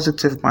in a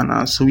positive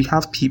manner. So we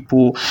have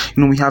people,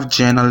 we have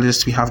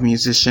journalists, we have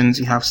musicians,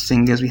 we have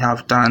singers, we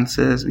have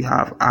dancers, we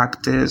have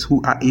actors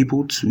who are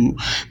able to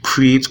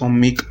create or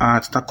make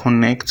art that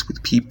connects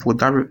with people,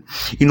 that,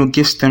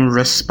 gives them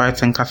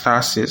respite and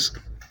catharsis.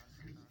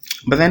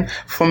 But then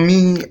for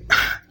me,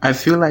 I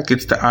feel like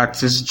it's the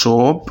artist's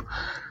job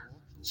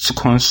to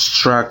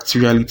construct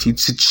reality,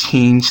 to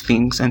change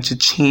things and to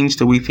change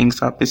the way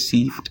things are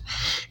perceived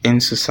in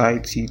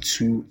society,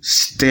 to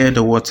stir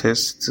the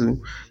waters,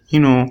 to,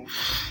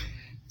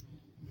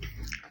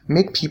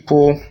 make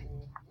people,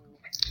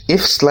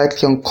 if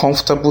slightly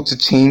uncomfortable, to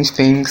change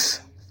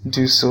things,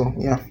 do so.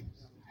 Yeah.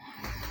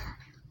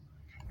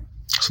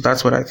 So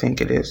that's what I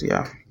think it is.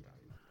 Yeah.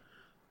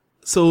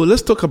 So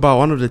let's talk about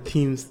one of the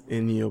themes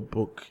in your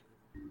book.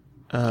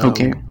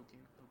 Okay.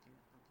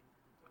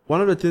 One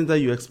of the things that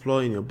you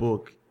explore in your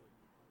book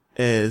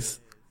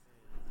is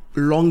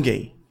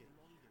longing.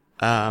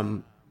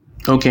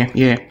 Okay,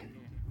 yeah.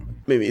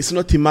 Maybe it's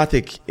not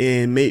thematic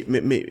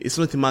it's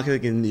not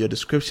thematic in your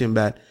description,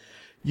 but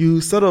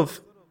you sort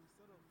of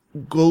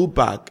go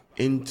back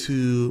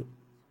into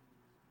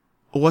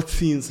what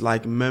seems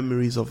like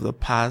memories of the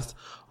past,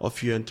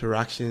 of your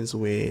interactions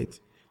with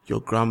your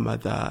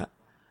grandmother,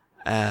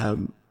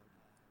 and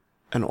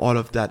all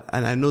of that.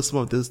 And I know some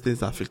of those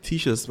things are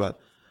fictitious, but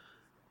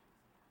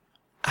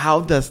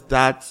how does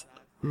that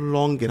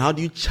longing, how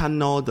do you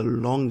channel the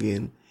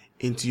longing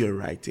into your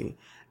writing?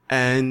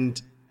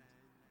 And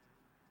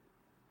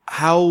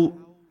how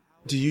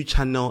do you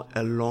channel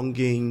a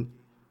longing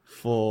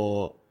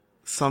for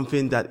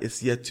something that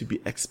is yet to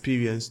be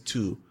experienced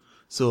too?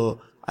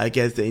 So I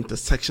guess the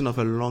intersection of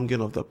a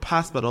longing of the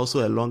past, but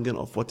also a longing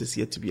of what is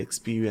yet to be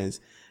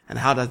experienced. And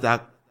how does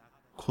that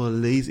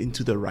coalesce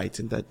into the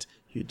writing that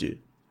you do?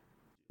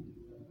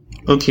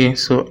 Okay,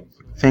 so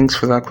thanks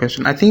for that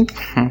question. I think,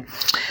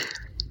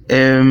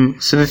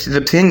 so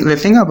the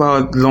thing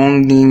about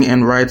longing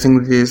and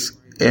writing this,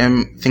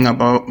 thing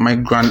about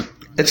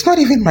it's not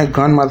even my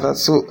grandmother,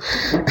 so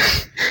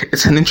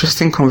it's an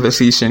interesting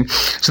conversation.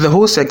 So the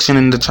whole section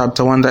in the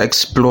chapter 1 that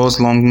explores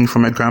longing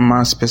from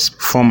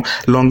from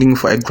longing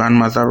for a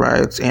grandmother,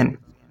 right? And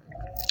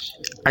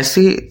I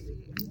say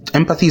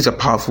empathy is a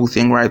powerful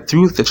thing, right?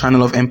 Through the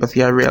channel of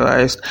empathy, I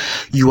realized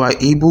you are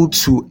able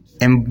to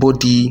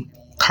embody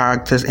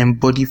characters,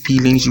 embody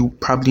feelings you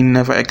probably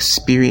never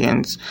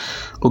experience.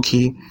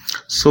 Okay,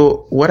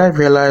 so what I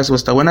realized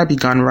was that when I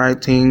began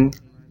writing,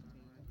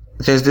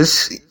 there's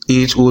this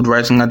age-old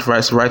writing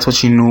advice: write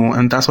what you know,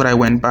 and that's what I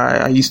went by.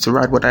 I used to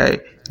write what I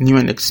knew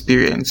and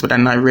experienced, but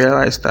then I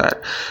realized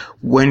that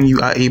when you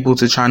are able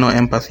to channel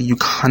empathy, you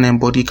can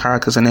embody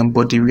characters and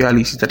embody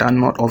realities that are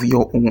not of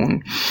your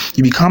own.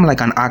 You become like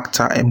an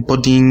actor,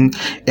 embodying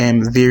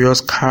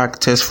various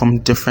characters from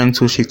different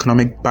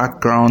socioeconomic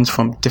backgrounds,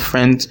 from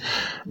different,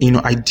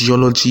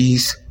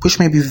 ideologies, which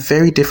may be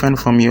very different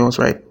from yours,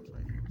 right?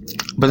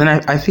 But then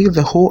I think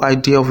the whole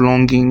idea of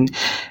longing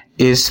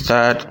is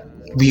that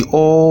we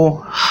all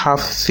have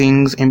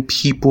things and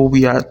people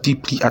we are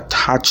deeply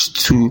attached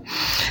to.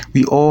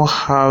 We all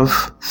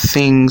have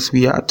things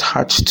we are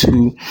attached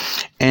to,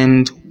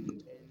 and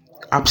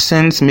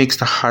absence makes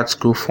the heart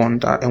grow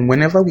fonder. And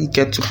whenever we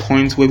get to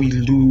points where we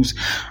lose,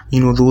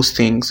 those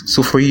things.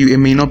 So for you, it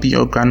may not be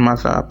your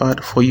grandmother,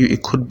 but for you,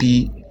 it could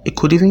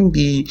even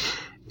be,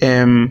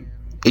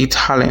 a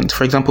talent.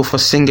 For example, for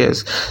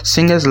singers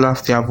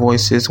love their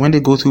voices. When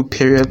they go through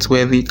periods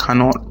where they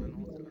cannot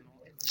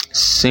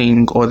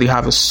sing, or they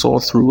have a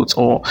sore throat,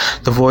 or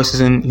the voice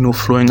isn't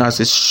flowing as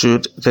it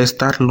should, there's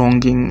that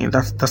longing.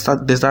 There's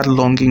that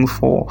longing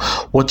for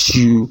what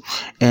you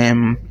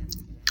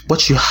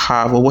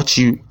have, or what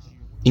you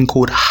in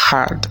quote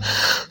had.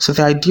 So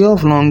the idea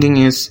of longing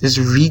is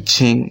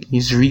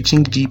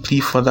reaching deeply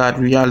for that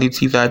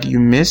reality that you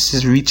miss,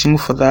 is reaching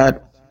for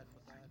that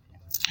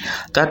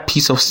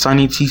piece of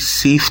sanity,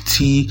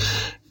 safety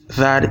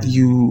that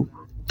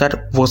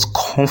was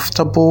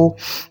comfortable,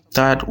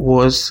 that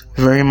was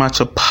very much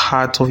a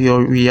part of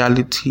your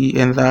reality,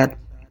 and that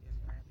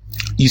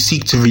you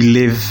seek to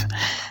relive.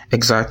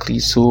 Exactly.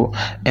 So,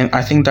 and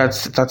I think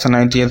that's an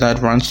idea that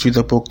runs through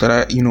the book that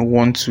I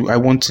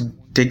want to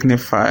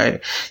dignify,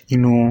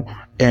 the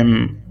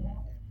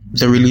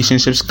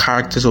relationships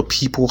characters or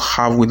people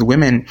have with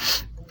women,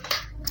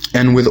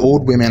 and with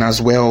old women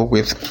as well,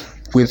 with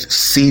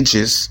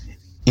sages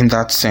in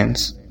that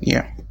sense.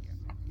 Yeah.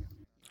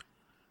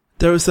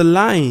 There is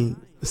a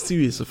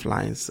series of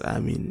lines. I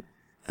mean,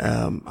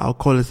 I'll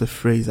call it a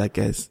phrase, I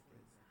guess.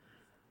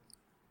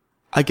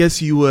 I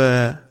guess you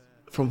were,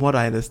 from what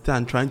I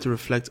understand, trying to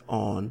reflect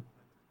on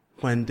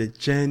when the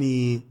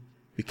journey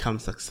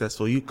becomes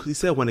successful. You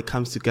said when it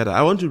comes together.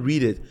 I want to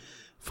read it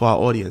for our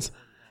audience.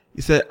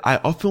 You said, I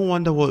often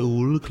wonder what it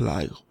will look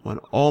like when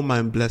all my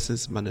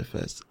blessings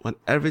manifest, when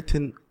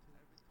everything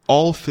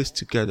all fits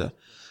together.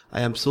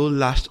 I am so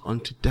lashed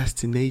onto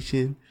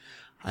destination.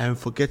 I am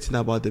forgetting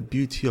about the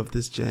beauty of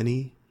this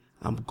journey.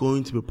 I'm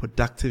going to be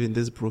productive in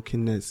this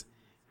brokenness,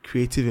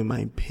 creative in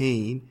my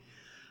pain,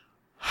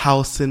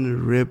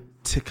 housing, rib,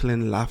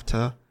 tickling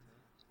laughter.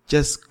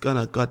 Just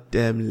gonna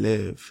goddamn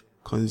live.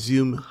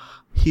 Consume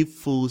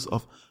heapfuls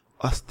of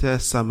austere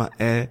summer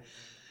air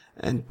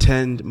and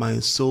tend my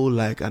soul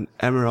like an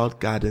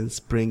emerald garden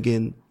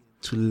springing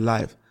to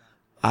life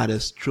at a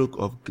stroke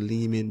of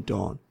gleaming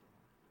dawn.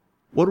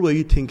 What were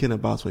you thinking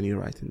about when you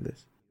were writing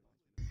this?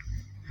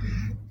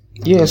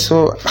 Yeah,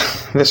 so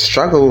the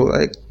struggle,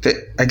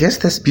 I guess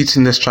there's beauty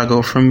in the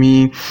struggle. For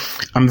me,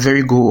 I'm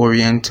very goal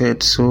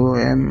oriented. So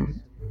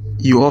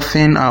you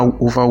often are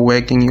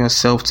overworking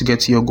yourself to get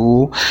to your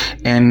goal,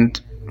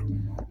 and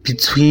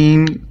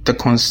between the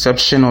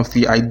conception of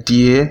the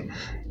idea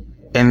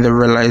and the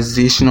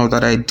realization of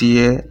that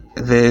idea,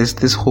 there's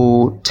this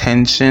whole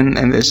tension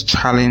and there's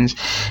challenge,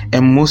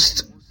 and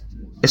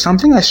it's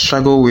something I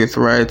struggle with,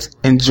 right?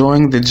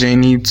 Enjoying the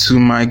journey to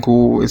my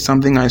goal is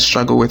something I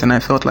struggle with, and I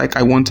felt like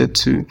I wanted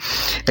to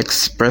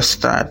express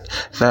that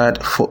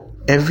for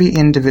every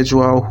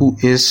individual who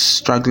is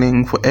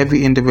struggling, for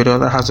every individual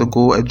that has a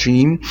goal, a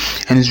dream,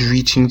 and is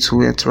reaching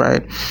to it,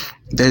 right?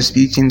 There's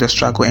beauty in the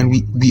struggle, and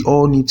we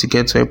all need to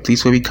get to a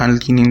place where we can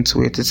lean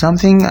into it. It's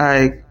something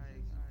I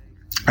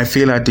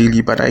feel at daily,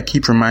 but I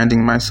keep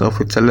reminding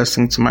myself, it's a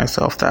lesson to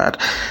myself that,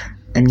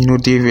 and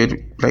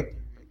David,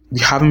 we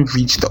haven't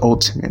reached the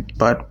ultimate,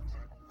 but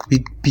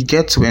we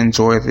get to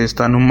enjoy this,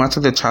 that no matter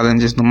the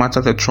challenges, no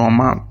matter the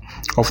trauma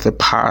of the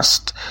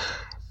past,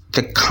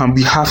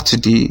 we have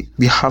today,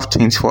 we have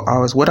 24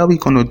 hours. What are we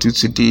going to do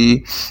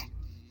today?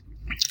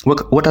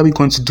 What are we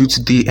going to do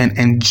today and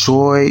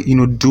enjoy,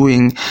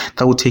 doing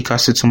that will take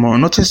us to tomorrow?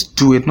 Not just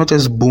do it, not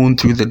just bone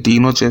through the day,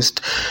 not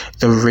just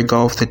the rigor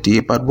of the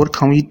day, but what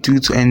can we do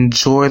to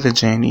enjoy the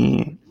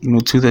journey,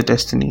 to the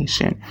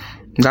destination?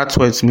 That's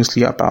what it's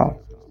mostly about.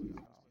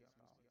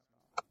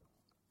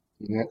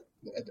 Yeah,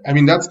 I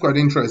mean, that's quite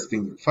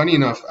interesting. Funny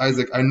enough,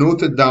 Isaac, I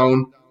noted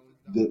down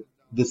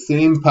the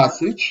same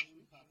passage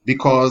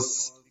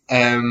because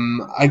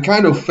I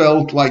kind of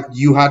felt like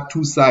you had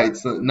two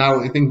sides.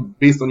 Now, I think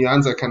based on your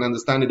answer, I can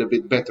understand it a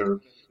bit better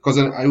because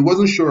I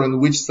wasn't sure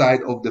on which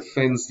side of the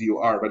fence you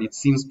are, but it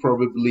seems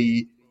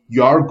probably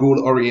you are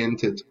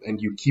goal-oriented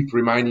and you keep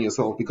reminding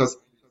yourself, because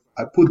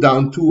I put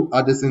down two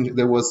other things.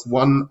 There was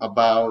one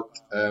about,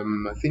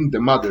 I think, the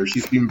mother.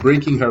 She's been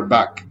breaking her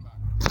back.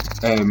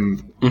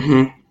 Saying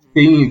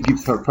it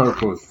gives her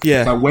purpose.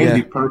 Yeah. But when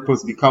the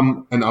purpose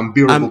become an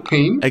unbearable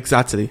pain.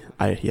 Exactly.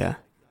 And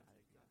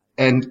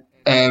And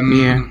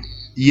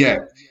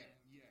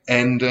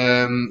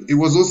it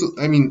was also,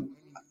 I mean,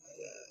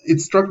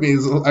 it struck me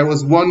as I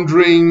was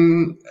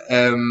wondering,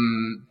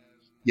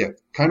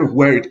 kind of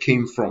where it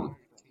came from.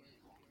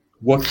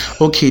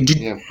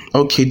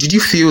 Did you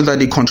feel that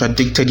they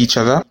contradicted each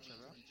other?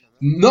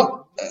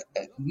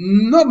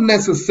 Not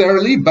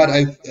necessarily, but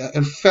I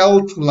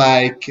felt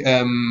like,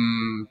 I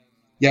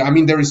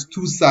mean, there is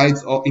two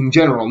sides in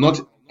general.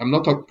 I'm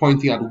not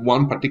pointing at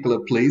one particular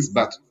place,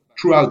 but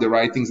throughout the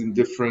writings in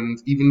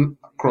different, even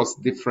across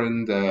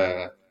different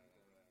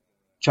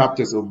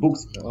chapters of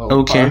books.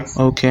 Parts,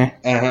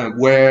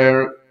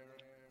 where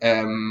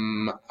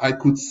I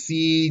could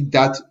see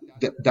that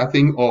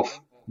thing of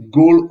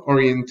goal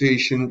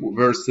orientation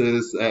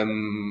versus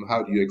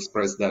how do you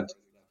express that?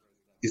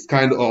 It's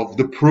kind of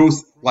the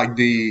pros, like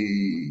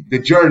the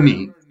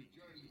journey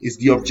is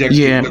the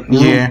objective, the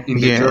growth in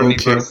the journey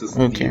versus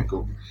the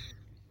vehicle.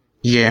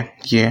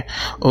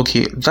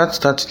 Okay,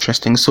 that's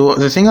interesting. So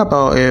the thing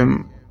about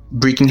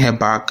breaking her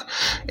back,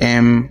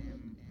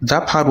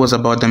 that part was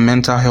about the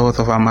mental health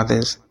of our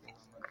mothers.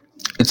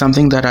 It's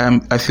something that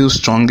I feel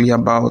strongly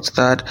about,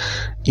 that,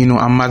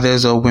 our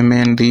mothers or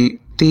women, they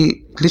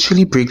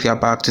literally break their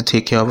back to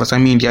take care of us. I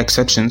mean, there are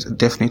exceptions,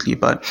 definitely,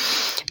 but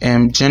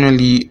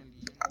generally,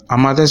 our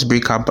mothers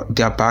break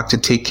their back to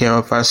take care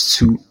of us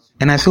too.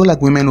 And I feel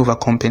like women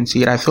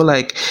overcompensate. I feel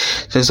like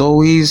there's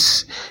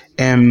always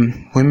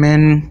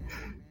women.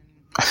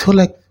 I feel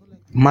like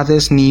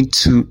mothers need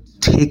to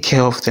take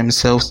care of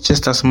themselves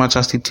just as much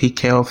as they take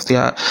care of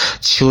their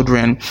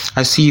children.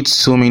 I see it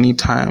so many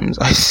times.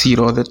 I see it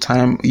all the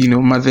time.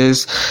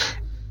 Mothers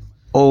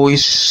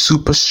always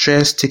super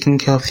stressed, taking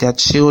care of their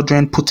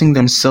children, putting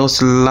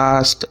themselves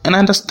last. And I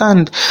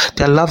understand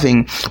they're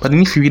loving, but then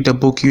if you read the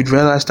book, you'd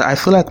realize that I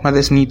feel like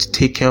mothers need to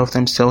take care of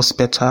themselves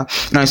better.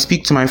 And I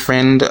speak to my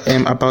friend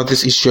about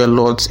this issue a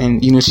lot,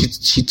 and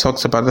she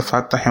talks about the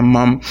fact that her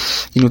mom,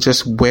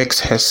 just works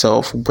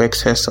herself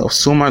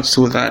so much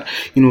so that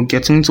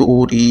getting to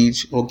old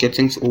age,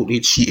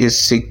 she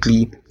is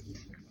sickly.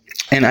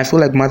 And I feel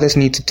like mothers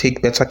need to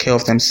take better care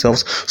of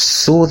themselves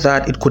so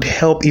that it could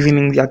help even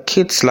in their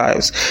kids'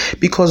 lives.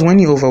 Because when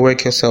you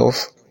overwork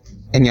yourself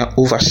and you're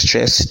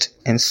overstressed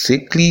and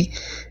sickly,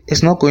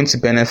 it's not going to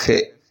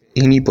benefit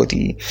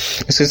anybody.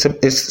 So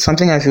it's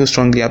something I feel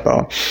strongly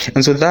about.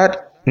 And so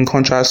that,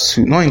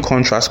 not in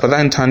contrast, but that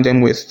in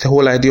tandem with the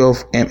whole idea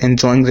of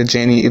enjoying the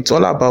journey, it's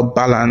all about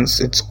balance.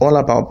 It's all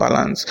about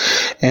balance.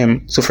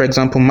 So for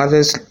example,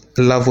 mothers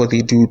love what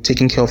they do,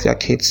 taking care of their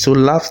kids. So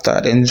love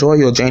that. Enjoy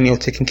your journey of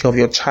taking care of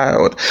your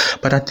child.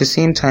 But at the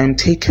same time,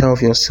 take care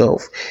of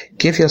yourself.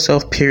 Give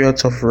yourself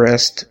periods of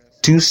rest.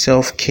 Do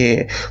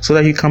self-care so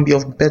that you can be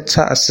of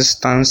better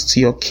assistance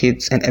to your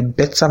kids and a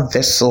better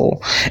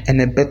vessel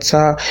and a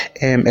better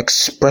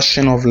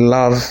expression of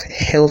love,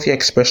 healthy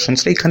expression,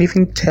 so that you can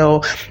even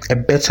tell a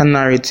better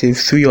narrative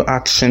through your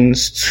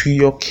actions to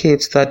your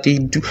kids that they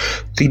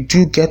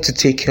do get to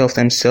take care of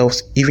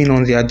themselves even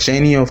on their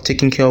journey of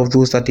taking care of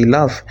those that they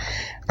love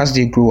as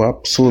they grow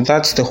up. So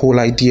that's the whole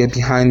idea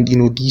behind,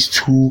 these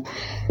two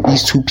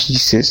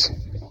pieces.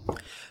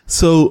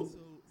 So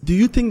do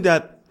you think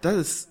that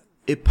is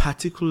a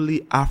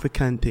particularly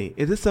African thing?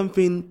 Is it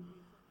something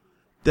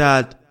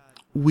that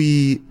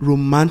we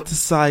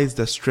romanticize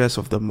the stress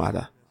of the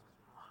mother,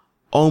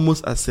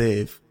 almost as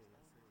if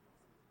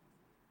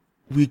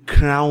we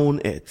crown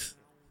it,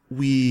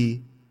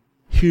 we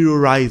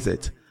heroize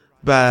it,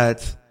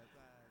 but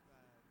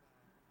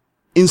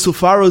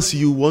insofar as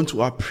you want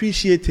to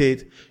appreciate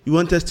it, you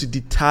want us to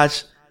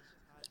detach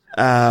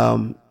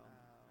the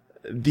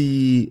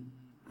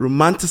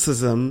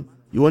romanticism.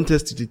 You want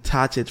us to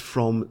detach it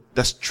from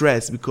the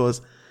stress, because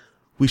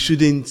we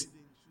shouldn't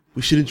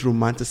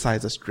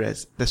romanticize the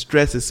stress. The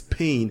stress is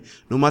pain.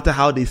 No matter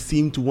how they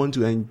seem to want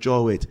to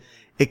enjoy it,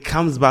 it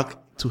comes back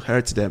to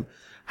hurt them.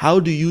 How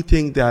do you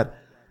think that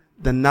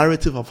the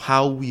narrative of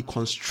how we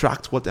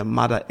construct what a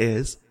mother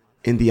is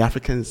in the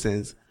African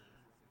sense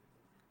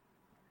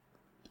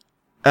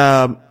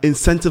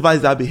incentivize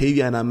that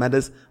behavior in our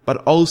mothers, but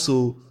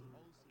also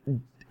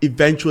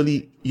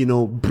eventually,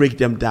 break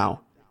them down?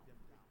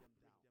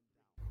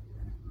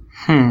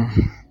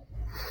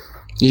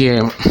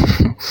 Yeah,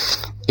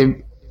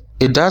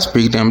 it does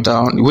break them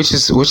down, which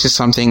is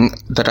something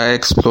that I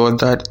explored.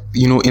 That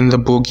in the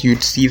book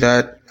you'd see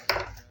that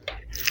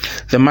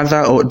the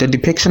mother, or the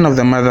depiction of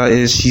the mother,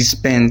 is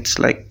her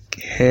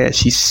hair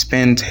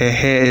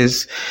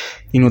is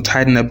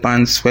tied in a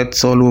bun,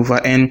 sweats all over,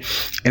 and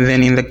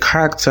then in the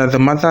character the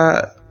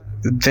mother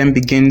then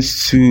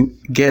begins to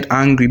get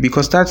angry,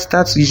 because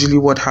that's usually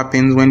what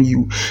happens when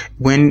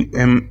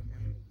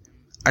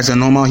as a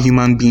normal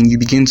human being, you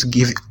begin to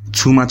give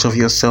too much of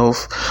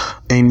yourself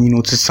and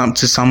to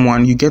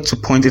someone. You get to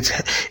point,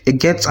 it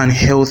gets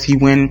unhealthy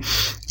when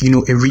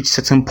it reaches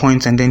certain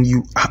point, and then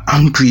you are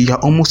angry, you're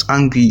almost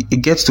angry.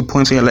 It gets to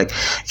point where you're like,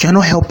 you're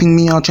not helping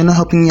me out,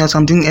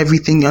 I'm doing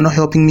everything, you're not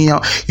helping me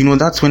out.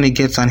 That's when it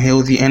gets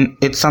unhealthy. And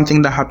it's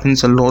something that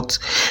happens a lot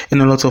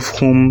in a lot of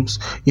homes,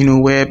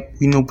 where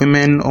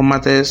women or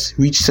mothers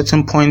reach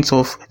certain points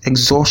of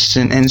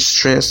exhaustion and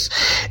stress,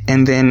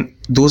 and then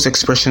those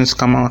expressions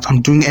come out.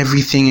 I'm doing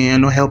everything and you're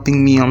not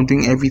helping me. I'm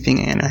doing everything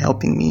and you're not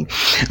helping me.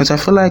 And so I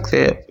feel like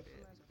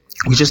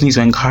we just need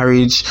to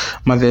encourage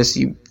mothers.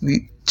 You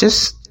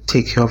just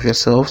take care of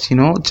yourselves,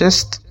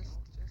 just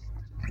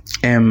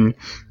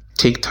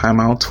take time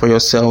out for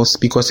yourselves,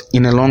 because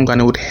in the long run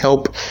it would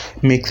help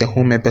make the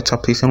home a better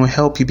place, and will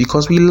help you,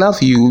 because we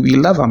love you, we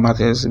love our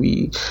mothers,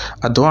 we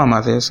adore our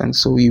mothers, and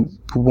so we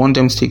want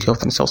them to take care of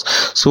themselves.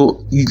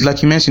 So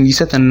like you mentioned, you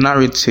said the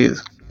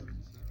narrative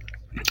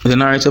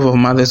of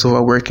mothers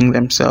overworking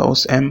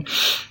themselves.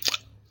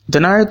 The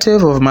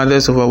narrative of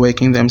mothers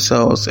overworking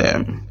themselves,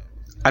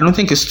 I don't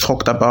think it's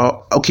talked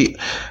about. Okay,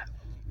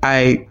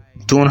 I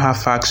don't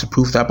have facts to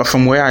prove that, but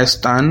from where I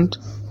stand,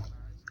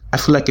 I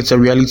feel like it's a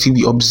reality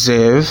we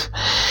observe.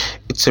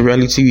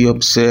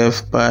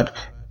 But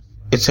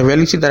it's a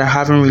reality that I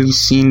haven't really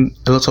seen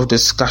a lot of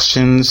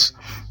discussions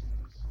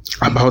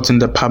about in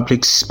the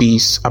public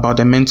space, about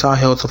the mental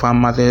health of our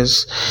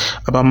mothers,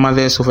 about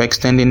mothers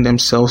overextending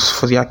themselves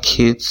for their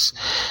kids,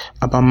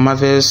 about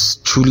mothers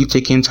truly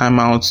taking time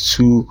out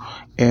to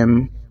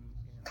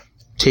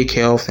take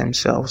care of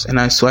themselves.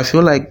 And so I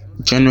feel like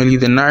generally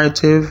the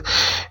narrative,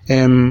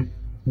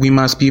 we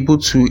must be able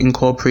to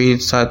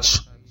incorporate such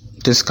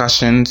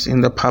discussions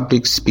in the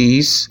public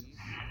space.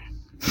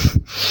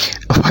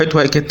 Why do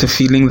I get the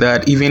feeling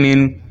that even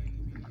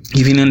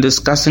in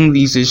discussing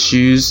these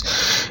issues,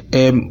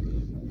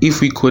 if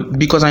we could,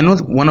 because I know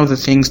one of the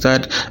things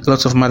that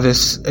lots of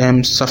mothers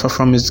suffer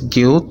from is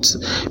guilt,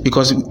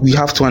 because we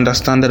have to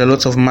understand that a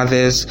lot of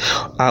mothers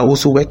are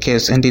also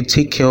workers, and they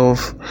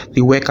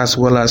work as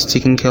well as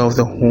taking care of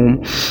the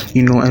home,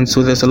 and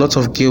so there's a lot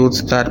of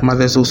guilt that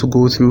mothers also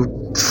go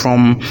through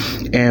from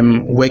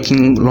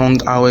working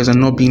long hours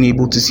and not being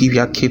able to see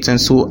their kids.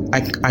 And so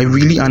I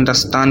really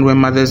understand when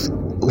mothers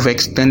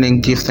overextend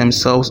and give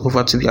themselves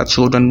over to their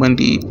children when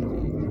they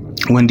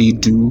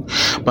do,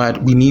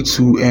 but we need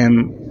to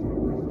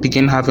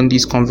begin having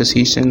these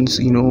conversations,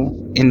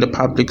 in the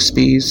public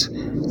space.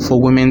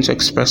 for women to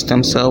express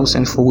themselves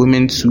and for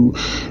women to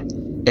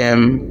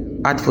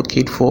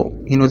advocate for,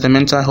 the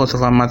mental health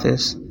of our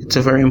mothers. It's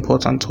a very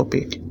important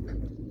topic.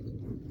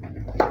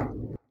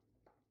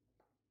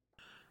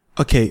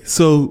 Okay,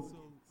 so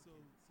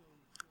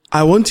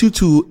I want you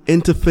to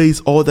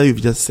interface all that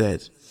you've just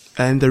said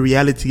and the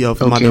reality of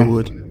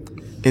motherhood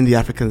in the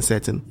African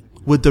setting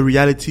with the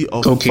reality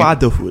of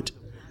fatherhood,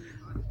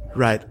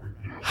 right?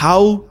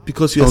 How,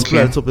 because you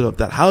explained a little bit of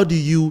that,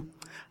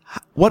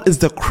 what is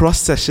the cross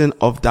section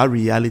of that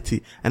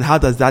reality and how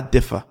does that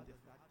differ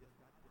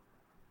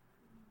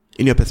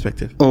in your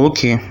perspective?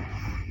 Okay.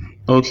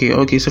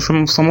 So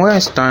from where I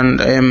stand,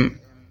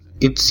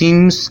 it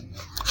seems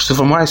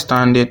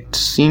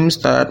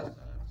that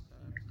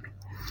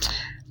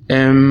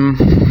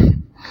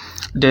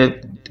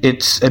that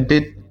it's a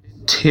bit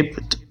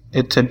tipped.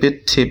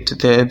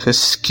 The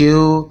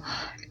scale,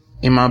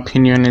 in my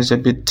opinion, is a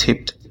bit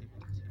tipped.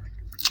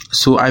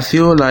 So I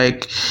feel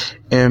like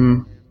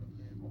there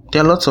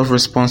are lots of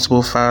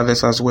responsible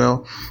fathers as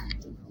well.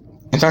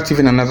 And that's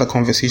even another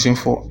conversation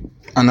for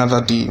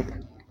another day.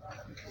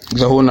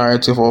 The whole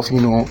narrative of,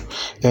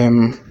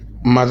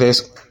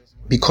 mothers,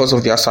 because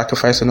of their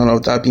sacrifice and all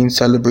of that, being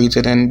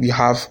celebrated, and we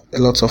have a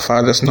lot of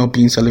fathers not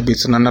being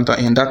celebrated,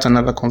 and that's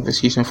another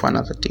conversation for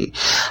another day.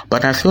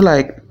 But I feel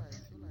like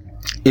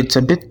it's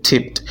a bit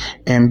tipped,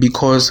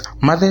 because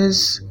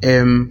mothers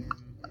and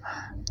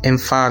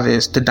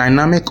fathers, the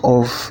dynamic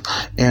of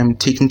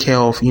taking care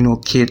of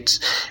kids,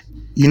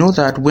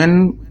 that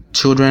when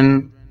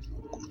children,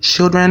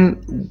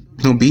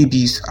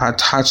 babies are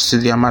attached to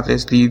their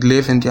mothers, they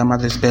live in their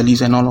mothers'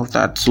 bellies and all of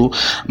that. So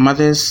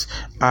mothers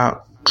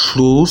are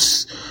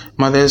close.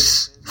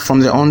 Mothers,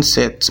 from the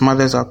onset,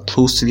 mothers are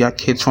close to their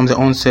kids. From the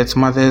onset,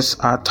 mothers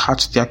are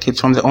attached to their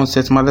kids. From the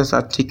onset, mothers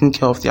are taking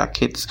care of their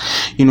kids.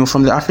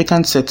 From the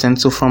African setting.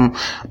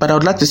 But I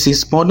would like to say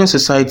modern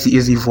society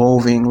is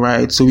evolving,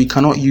 right? So we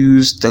cannot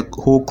use the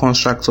whole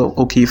construct of,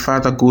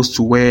 father goes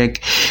to work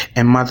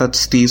and mother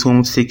stays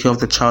home to take care of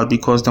the child,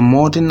 because the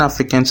modern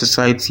African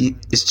society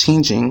is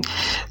changing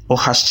or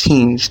has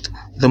changed.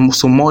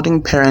 So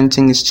modern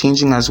parenting is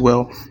changing as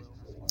well.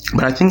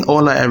 But I think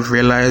all I have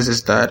realized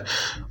is that,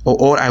 or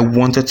all I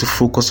wanted to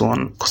focus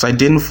on, because I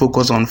didn't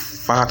focus on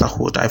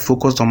fatherhood, I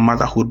focused on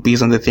motherhood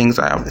based on the things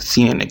I have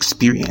seen and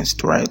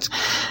experienced, right?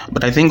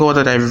 But I think all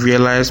that I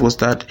realized was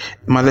that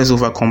mothers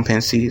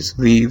overcompensate,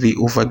 they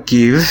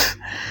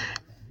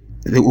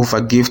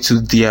overgive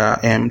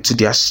to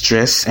their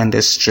stress and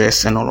their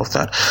stress and all of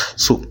that.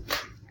 So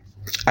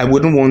I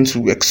wouldn't want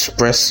to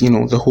express,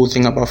 the whole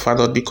thing about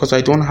fatherhood, because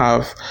I don't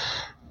have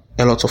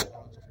a lot of,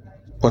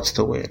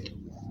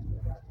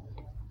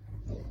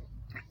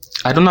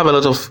 I don't have a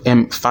lot of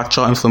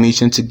factual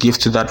information to give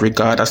to that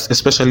regard,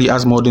 especially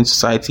as modern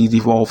society is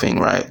evolving,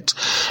 right?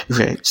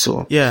 Right.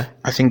 So yeah,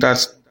 I think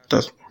that's.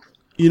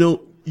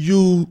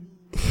 You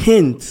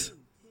hint,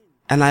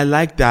 and I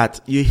like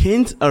that you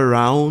hint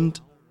around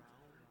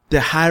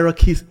the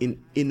hierarchies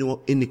in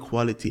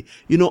inequality.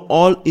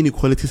 All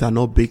inequalities are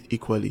not baked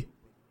equally.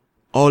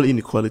 All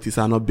inequalities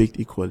are not baked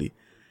equally,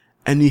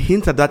 and you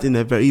hint at that in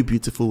a very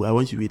beautiful way. I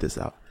want you to read this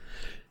out,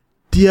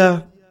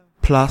 dear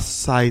plus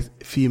size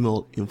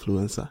female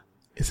influencer.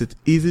 Is it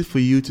easy for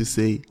you to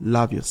say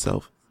love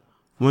yourself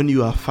when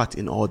you are fat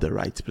in all the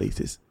right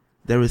places?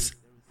 There is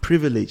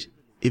privilege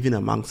even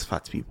amongst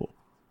fat people.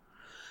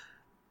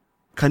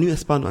 Can you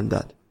expand on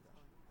that?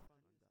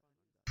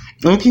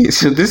 Okay,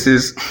 so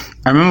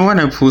I remember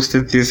when I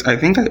posted this, I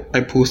think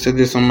I posted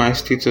this on my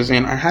status,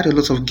 and I had a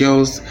lot of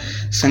girls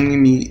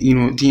sending me,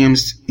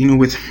 DMs,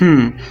 with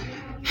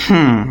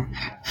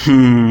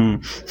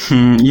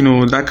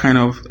that kind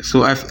of.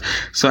 So I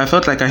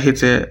felt like I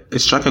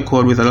struck a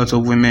chord with a lot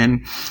of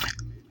women.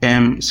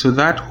 So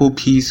that whole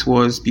piece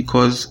was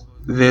because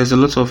there's a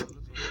lot of,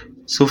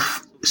 so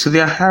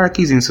there are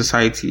hierarchies in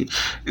society.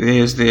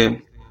 There's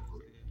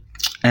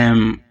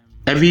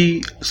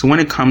so when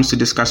it comes to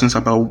discussions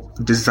about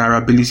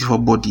desirability for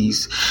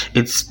bodies,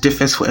 it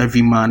differs for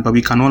every man, but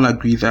we can all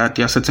agree that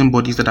there are certain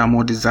bodies that are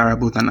more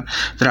desirable that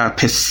are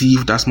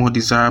perceived as more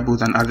desirable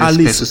than others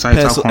per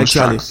societal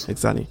constructs.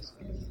 Exactly.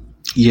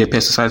 Yeah, per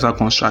societal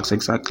constructs,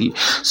 exactly.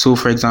 So,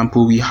 for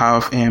example, we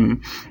have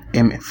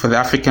for the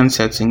African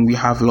setting, we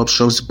have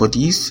voluptuous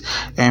bodies,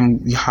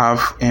 and we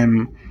have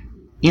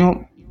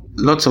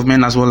lots of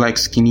men as well, like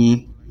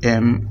skinny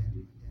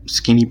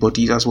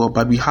bodies as well,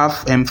 but we have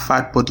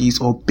fat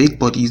bodies or big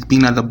bodies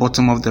being at the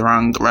bottom of the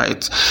rank,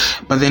 right?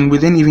 But then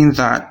within even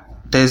that,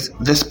 there's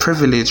this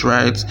privilege,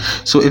 right?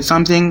 So it's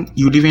something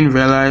you'd even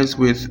realize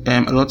with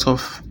a lot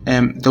of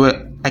there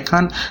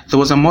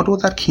was a model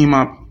that came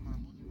up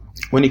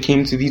when it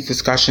came to these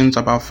discussions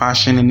about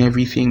fashion and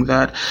everything,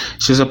 that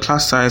she was a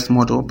plus size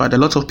model, but a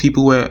lot of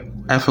people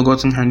I've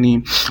forgotten her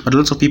name, but a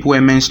lot of people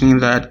were mentioning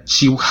that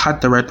she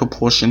had the right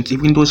proportions,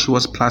 even though she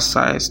was plus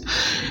sized.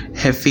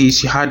 Her face,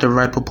 she had the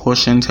right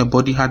proportions, her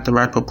body had the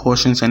right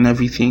proportions and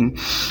everything.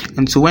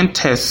 And so when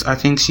Tess, I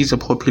think she's a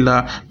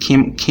popular,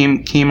 came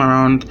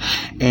around,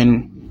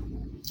 and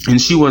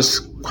she was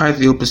quite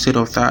the opposite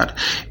of that.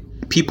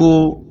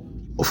 People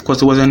of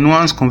course, it was a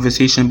nuanced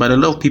conversation, but a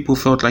lot of people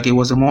felt like it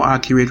was a more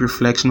accurate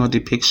reflection or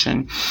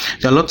depiction.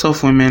 There are lots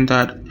of women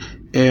that,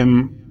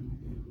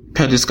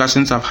 per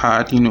discussions I've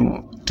had,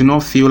 do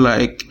not feel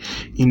like,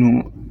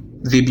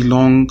 they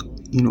belong,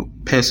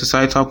 per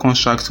societal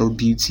constructs of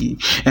beauty.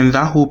 And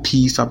that whole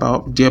piece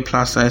about their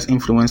plus size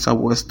influencer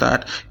was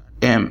that,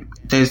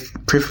 there's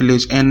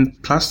privilege, and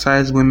plus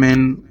size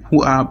women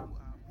who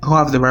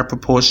have the right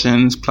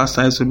proportions, plus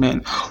size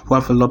women who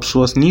have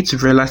voluptuous, need to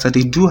realize that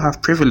they do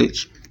have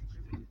privilege.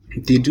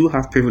 They do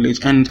have privilege,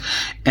 and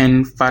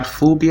fat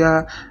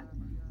phobia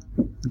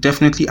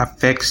definitely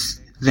affects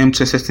them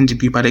to a certain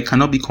degree, but it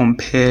cannot be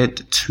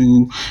compared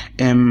to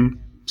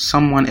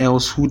someone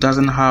else who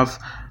doesn't have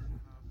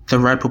the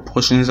right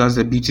proportions as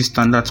the beauty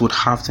standards would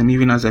have them,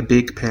 even as a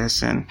big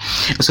person.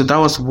 So that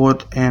was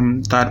what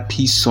that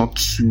piece sought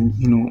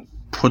to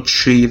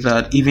portray,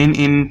 that even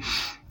in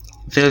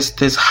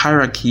there's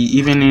hierarchy,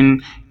 even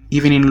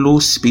in low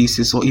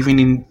spaces, or even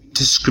in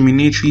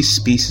discriminatory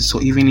spaces,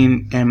 or even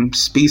in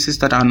spaces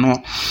that are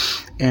not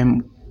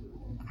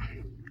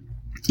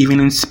even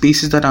in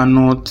spaces that are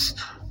not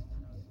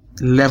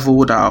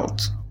leveled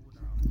out,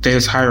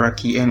 there's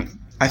hierarchy. And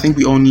I think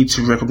we all need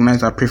to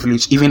recognize our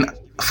privilege. Even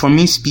for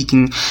me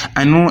speaking,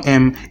 I know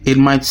it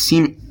might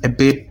seem a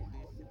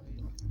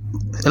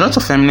lot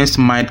of feminists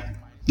might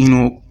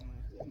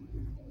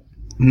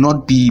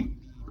not be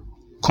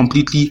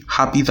completely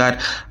happy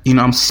that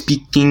I'm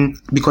speaking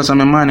because I'm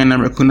a man and I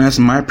recognize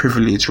my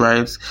privilege,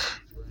 right?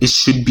 It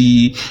should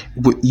be,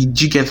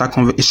 you get that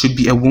it should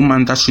be a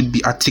woman that should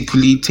be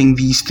articulating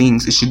these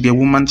things. It should be a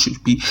woman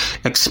should be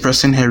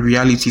expressing her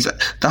realities.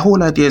 The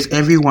whole idea is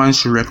everyone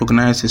should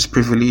recognize his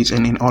privilege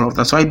and in all of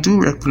that. So I do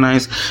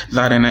recognize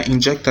that, and I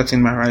inject that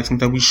in my writing,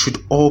 that we should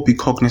all be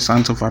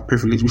cognizant of our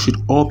privilege. We should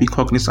all be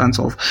cognizant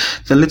of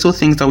the little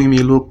things that we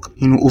may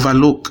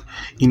overlook,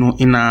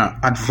 in our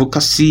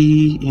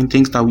advocacy, in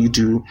things that we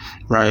do,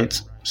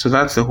 right? So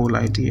that's the whole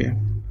idea.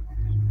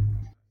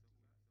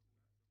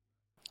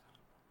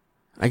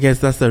 I guess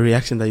that's the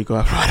reaction that you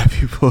got from other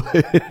people.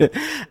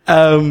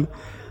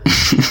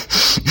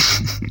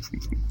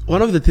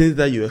 One of the things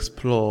that you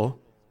explore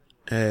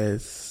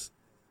is,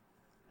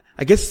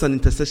 I guess, it's an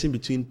intersection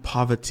between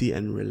poverty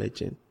and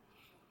religion.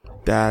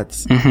 That,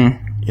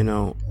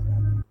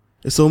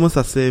 it's almost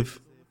as if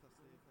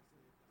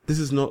this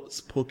is not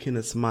spoken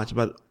as much,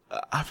 but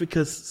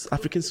African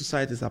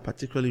societies are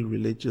particularly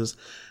religious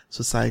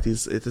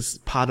societies. It is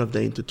part of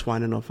the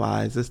intertwining of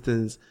our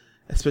existence,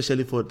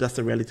 especially that's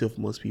the reality of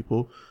most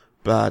people.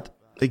 But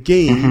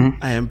again,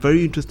 I am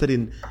very interested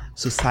in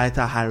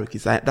societal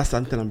hierarchies. That's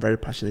something I'm very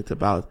passionate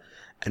about.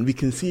 And we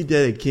can see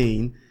there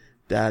again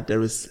that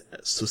there is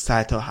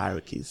societal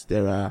hierarchies.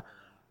 There are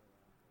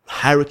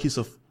hierarchies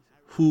of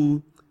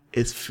who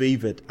is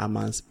favored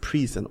amongst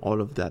priests and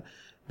all of that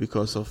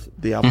because of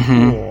they are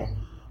poor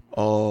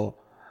or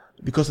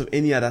because of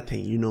any other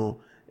thing,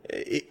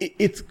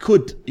 it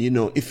could,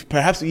 if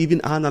perhaps we even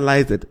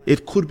analyze it,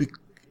 it could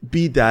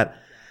be that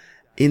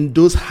in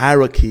those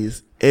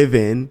hierarchies,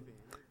 even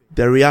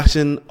the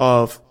reaction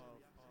of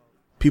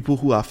people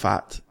who are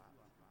fat,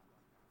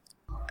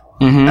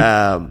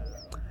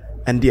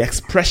 and the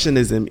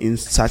expressionism in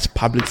such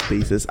public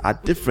spaces are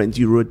different.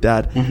 You wrote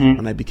that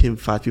when I became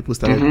fat, people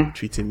started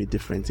treating me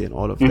differently and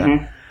all of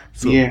that.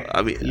 So,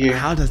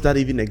 how does that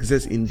even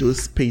exist in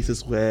those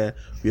spaces where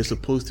we are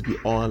supposed to be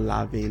all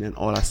loving and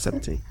all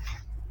accepting?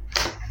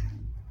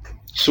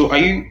 So are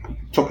you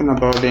talking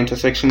about the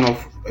intersection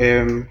of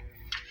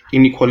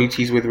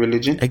inequalities with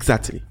religion?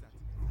 Exactly.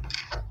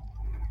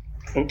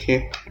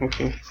 Okay.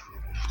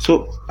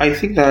 So I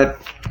think that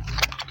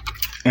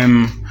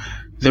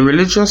the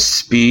religious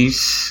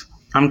space,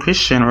 I'm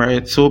Christian,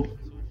 right? So,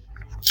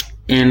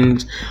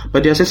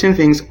 but there are certain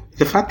things.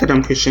 The fact that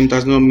I'm Christian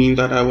does not mean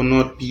that I will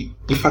not be.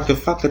 In fact, the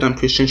fact that I'm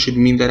Christian should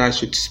mean that I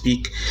should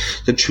speak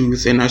the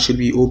truth and I should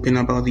be open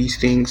about these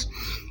things.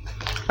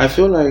 I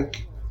feel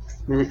like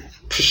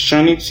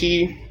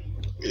Christianity,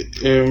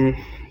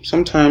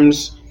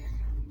 sometimes,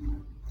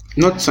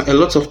 not a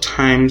lot of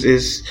times,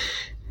 is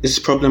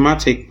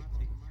problematic.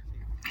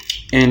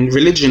 And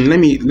religion, let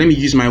me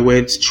use my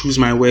words, choose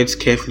my words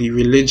carefully.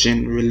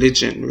 Religion,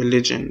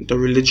 the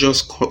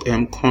religious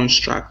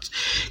construct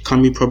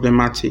can be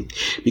problematic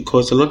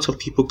because a lot of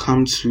people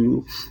come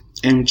to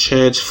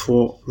church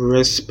for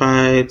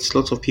respite.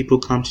 Lots of people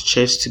come to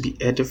church to be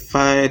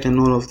edified and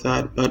all of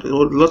that. But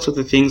lots of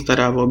the things that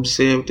I've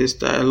observed is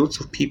that lots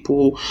of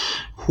people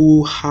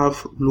who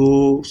have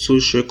low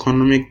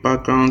socioeconomic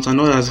backgrounds are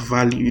not as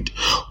valued,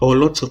 or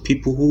lots of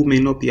people who may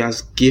not be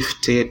as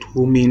gifted,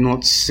 who may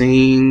not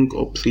sing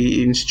or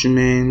play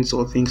instruments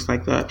or things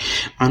like that,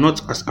 are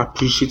not as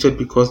appreciated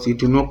because they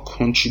do not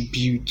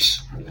contribute,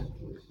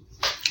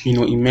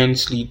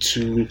 immensely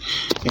to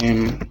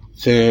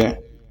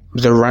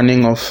the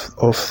running of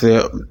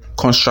the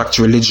construct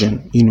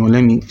religion.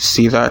 Let me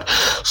say that.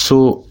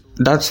 So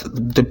that's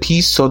the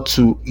piece sought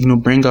to,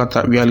 bring out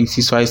that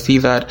reality. So I say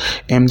that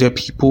there are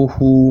people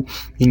who,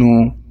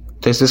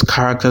 there's this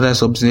character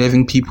that's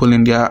observing people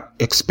in their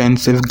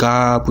expensive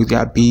garb with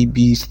their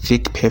babies,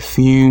 thick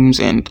perfumes,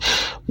 and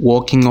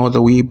walking all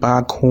the way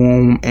back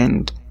home,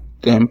 and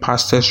then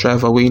pastors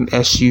drive away in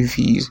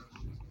SUVs.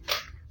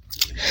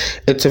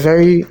 It's a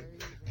very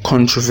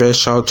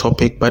controversial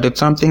topic, but it's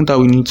something that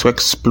we need to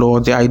explore.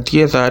 The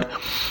idea that,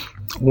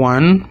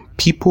 one,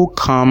 people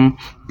come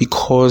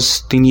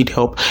because they need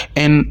help,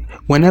 and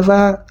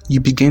whenever you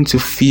begin to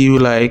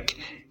feel like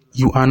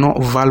you are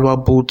not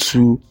valuable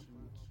to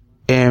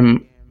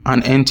an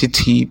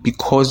entity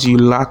because you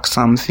lack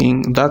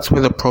something, that's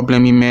where the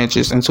problem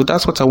emerges. And so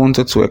that's what I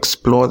wanted to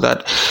explore,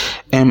 that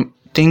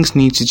things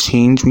need to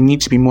change. We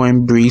need to be more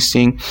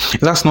embracing.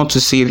 That's not to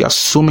say there are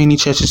so many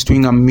churches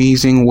doing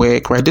amazing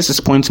work, right? This is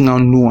pointing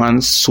out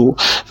nuance. So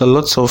there are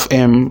lots of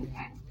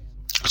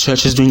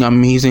churches doing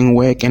amazing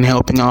work and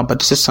helping out, but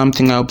this is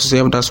something I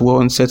observed as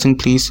well in certain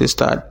places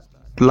that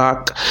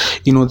lack,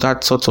 that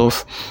sort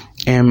of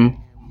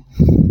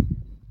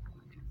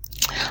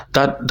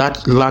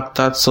that lack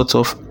that sort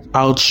of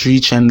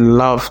outreach and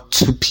love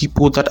to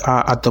people that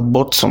are at the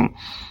bottom.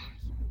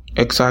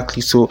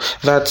 Exactly. So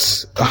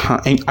that's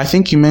and I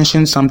think you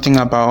mentioned something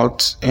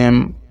about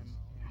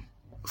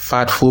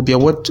fat phobia.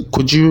 What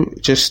could you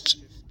just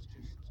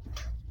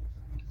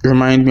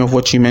remind me of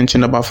what you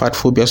mentioned about fat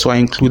phobia, so I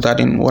include that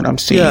in what I'm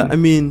saying? Yeah, I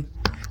mean,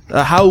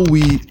 how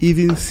we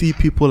even see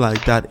people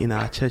like that in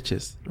our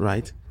churches,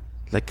 right?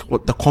 Like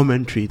what the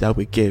commentary that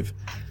we give,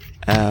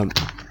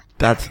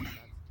 that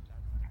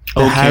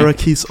the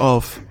hierarchies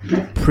of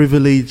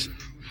privilege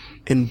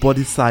in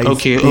body size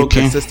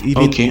persist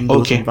even in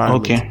those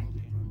environments.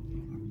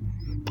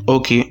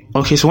 Okay.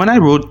 So when I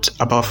wrote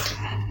about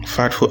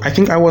fat phobia, I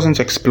think I wasn't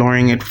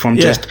exploring it from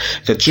just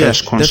the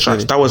church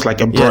construct. That was like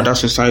a broader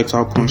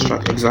societal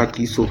construct.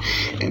 Exactly. So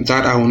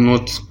that I will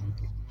not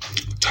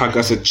tag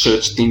as a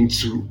church thing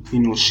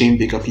to, shame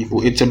bigger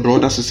people. It's a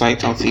broader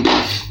societal thing.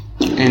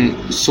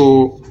 And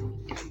so,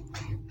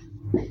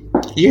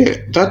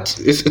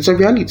 it's a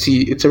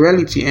reality. It's a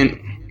reality. And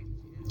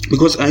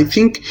because I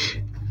think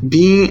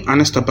being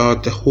honest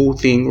about the whole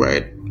thing,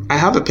 right? I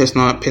have a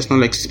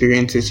personal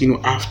experiences,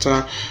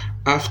 after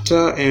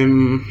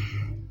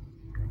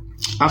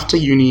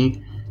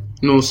uni,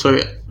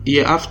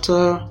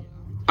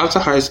 after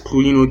high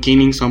school,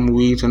 gaining some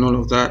weight and all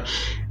of that.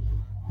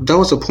 That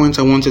was a point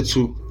I wanted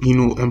to,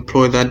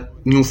 employ, that,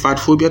 fat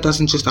phobia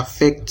doesn't just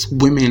affect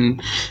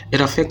women,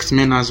 it affects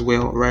men as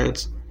well,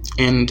 right?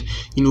 And,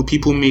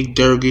 people make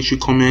derogatory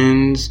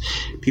comments,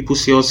 people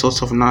say all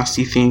sorts of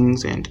nasty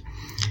things, and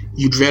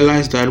you'd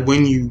realize that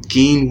when you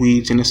gain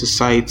weight in a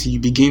society, you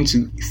begin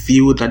to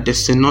feel that the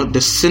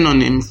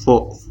synonym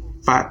for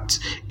fat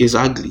is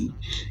ugly.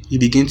 You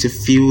begin to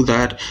feel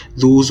that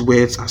those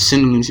words are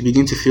synonyms. You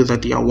begin to feel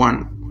that they are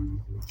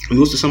one. And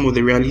those are some of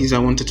the realities I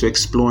wanted to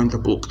explore in the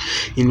book.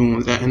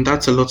 And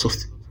that's a lot of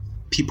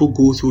people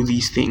go through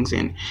these things.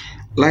 And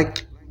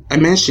like I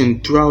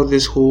mentioned throughout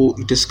this whole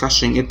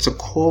discussion, it's a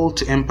call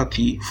to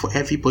empathy for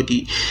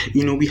everybody.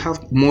 We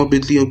have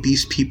morbidly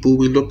obese people.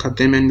 We look at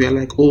them and we're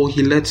like, oh,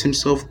 he lets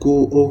himself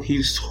go. Oh,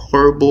 he's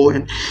horrible.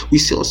 And we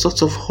see all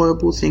sorts of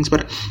horrible things.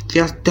 But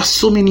there's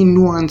so many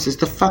nuances.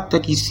 The fact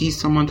that you see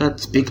someone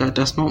that's bigger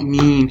does not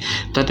mean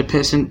that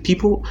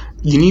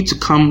you need to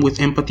come with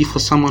empathy for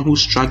someone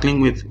who's struggling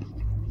with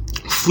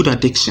food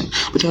addiction.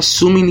 But there are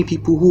so many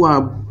people who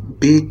are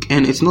big,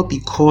 and it's not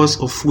because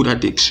of food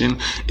addiction.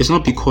 It's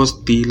not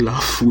because they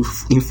love food.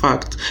 In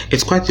fact,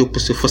 it's quite the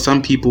opposite. For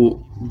some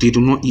people, they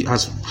do not eat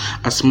as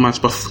much.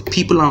 But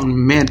people are on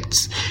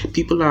meds.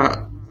 People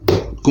are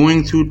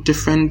going through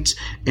different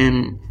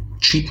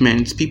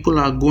treatments. People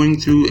are going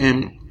through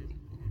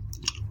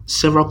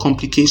several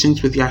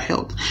complications with their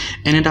health,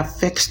 and it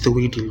affects the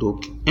way they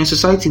look. And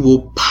society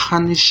will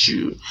punish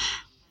you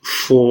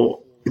for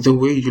the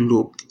way you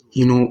look.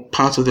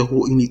 Part of the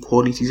whole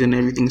inequalities and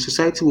everything.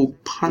 Society will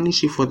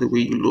punish you for the way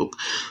you look.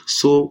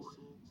 So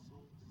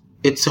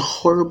it's a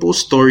horrible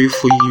story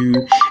for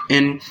you.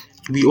 And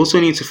we also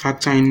need to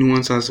factor in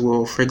nuance as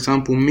well. For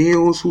example,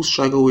 males who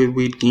struggle with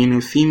weight gain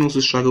and females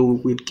who struggle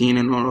with weight gain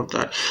and all of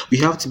that. We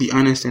have to be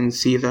honest and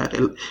say that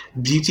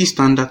beauty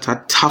standards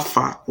are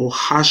tougher or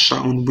harsher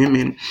on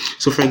women.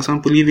 So for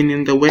example, even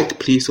in the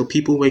workplace or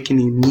people working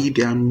in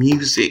media and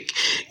music,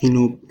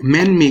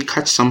 men may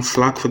catch some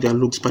flack for their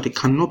looks, but it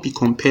cannot be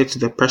compared to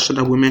the pressure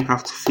that women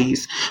have to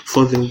face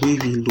for the way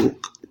they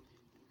look.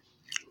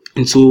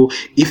 And so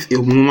if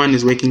a woman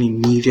is working in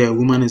media, a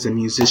woman is a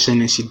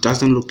musician, and she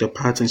doesn't look the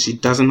part and she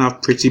doesn't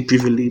have pretty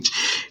privilege,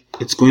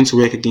 it's going to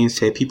work against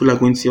her. People are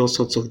going to see all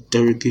sorts of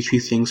derogatory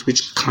things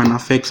which can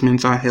affect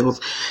mental health,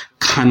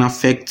 can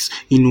affect,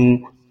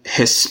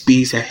 her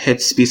space, her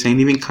headspace, and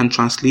even can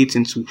translate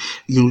into,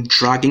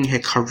 dragging her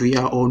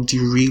career or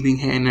derailing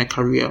her in her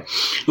career.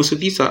 So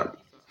these are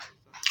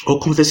or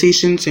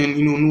conversations and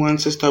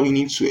nuances that we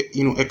need to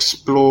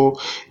explore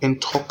and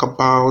talk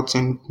about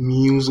and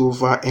muse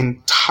over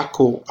and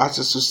tackle as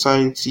a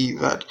society.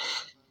 That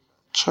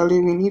Charlie,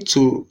 we need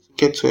to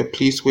get to a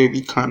place where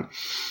we can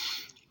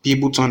be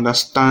able to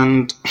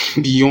understand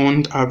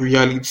beyond our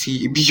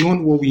reality,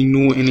 beyond what we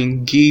know, and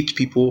engage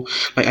people.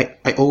 Like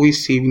I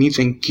always say, we need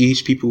to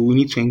engage people, we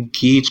need to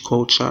engage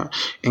culture,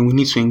 and we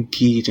need to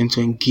engage. And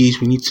to engage,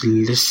 we need to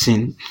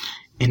listen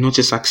and not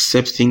just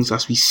accept things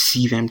as we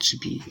see them to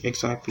be.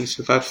 Exactly.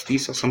 So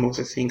these are some of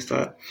the things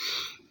that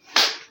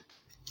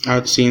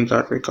I'd say in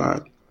that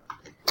regard.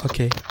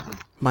 Okay.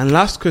 My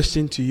last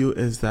question to you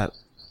is that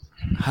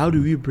how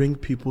do we bring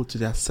people to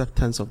the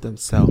acceptance of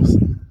themselves?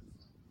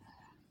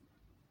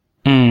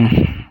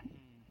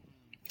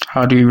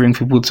 How do we bring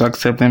people to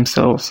accept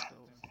themselves?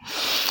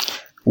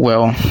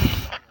 Well,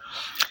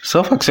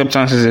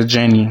 self-acceptance is a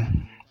journey.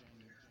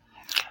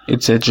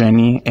 It's a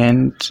journey.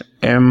 And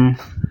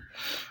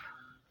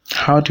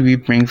how do we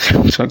bring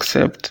people to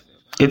accept?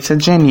 It's a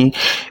journey.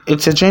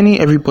 It's a journey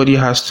everybody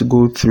has to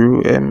go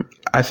through.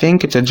 I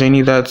think it's a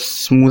journey that's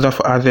smoother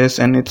for others,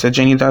 and it's a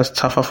journey that's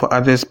tougher for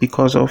others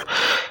because of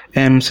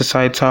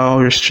societal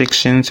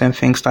restrictions and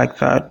things like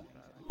that.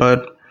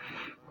 But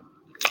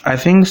I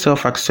think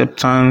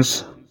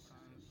self-acceptance,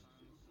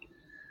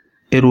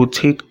 it will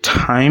take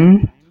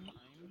time.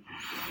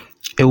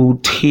 It will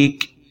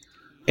take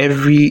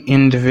every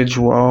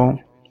individual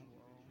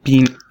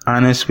being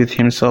honest with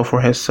himself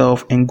or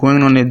herself and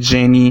going on a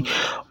journey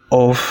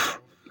of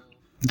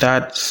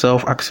that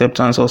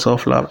self-acceptance or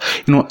self-love.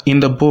 In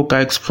the book,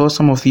 I explore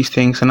some of these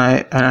things, and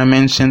I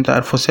mentioned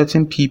that for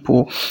certain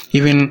people,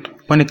 even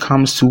when it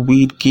comes to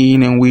weight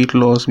gain and weight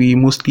loss, we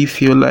mostly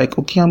feel like,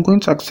 okay, I'm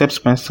going to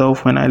accept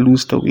myself when I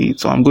lose the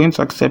weight, so I'm going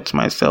to accept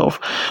myself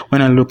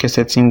when I look a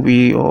certain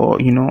way, or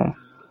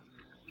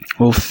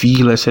or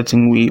feel a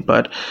certain way.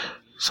 But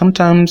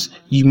sometimes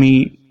you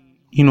may,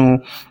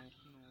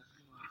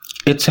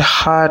 it's a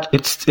hard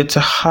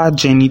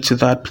journey to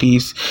that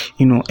place,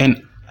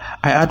 and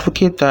I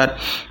advocate that,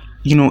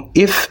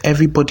 if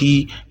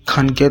everybody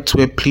can get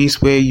to a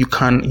place where you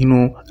can,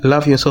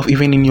 love yourself,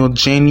 even in your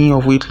journey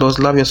of weight loss,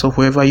 love yourself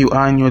wherever you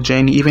are in your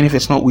journey, even if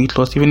it's not weight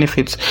loss, even if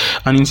it's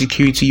an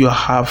insecurity you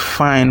have,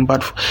 fine.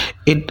 But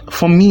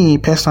for me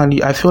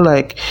personally, I feel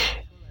like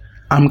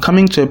I'm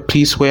coming to a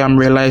place where I'm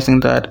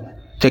realizing that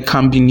there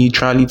can be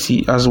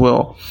neutrality as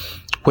well,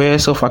 where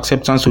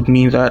self-acceptance would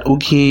mean that,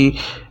 okay,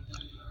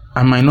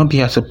 I might not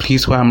be at a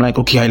place where I'm like,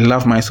 okay, I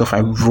love myself, I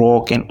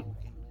rock,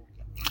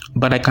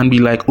 but I can be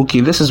like,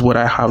 okay, this is what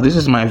I have, this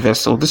is my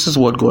vessel, this is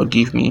what God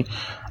gave me,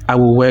 I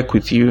will work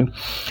with you,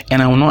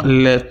 and I will not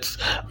let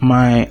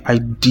my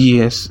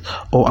ideas,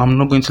 or I'm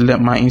not going to let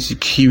my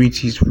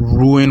insecurities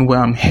ruin where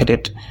I'm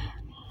headed.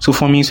 So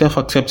for me,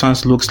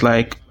 self-acceptance looks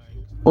like,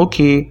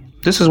 okay,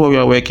 this is what we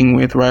are working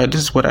with, right?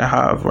 This is what I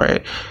have,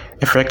 right?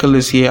 A freckle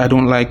is here, I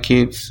don't like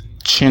it.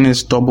 Chin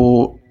is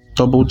double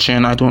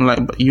chin, I don't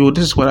like, but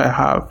this is what I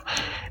have,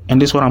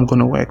 and this is what I'm going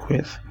to work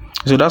with.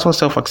 So that's what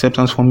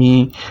self-acceptance for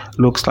me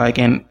looks like.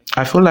 And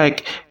I feel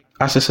like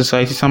as a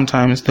society,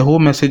 sometimes the whole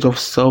message of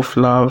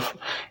self-love,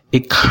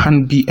 it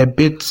can be a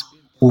bit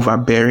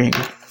overbearing.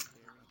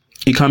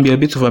 It can be a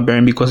bit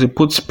overbearing because it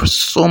puts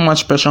so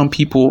much pressure on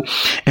people.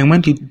 And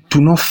when they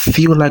do not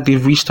feel like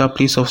they've reached that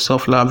place of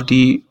self-love,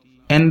 they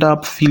end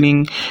up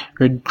feeling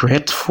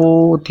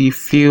regretful. They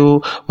feel,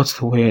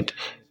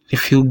 They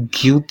feel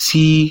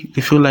guilty.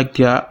 They feel like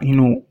they are,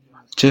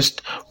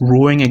 just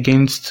rowing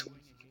against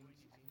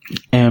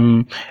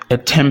a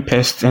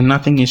tempest and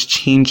nothing is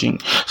changing.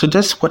 So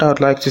that's what I would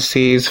like to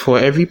say is for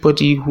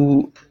everybody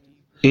who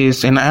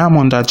is, and I am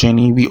on that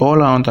journey, we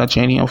all are on that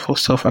journey of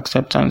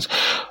self-acceptance.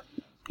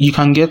 You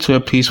can get to a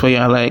place where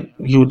you're like,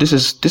 this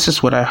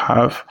is what I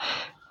have.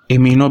 It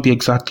may not be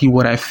exactly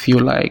what I feel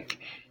like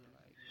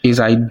is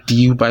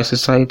ideal by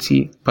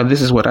society, but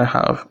this is what I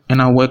have,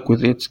 and I work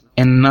with it,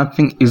 and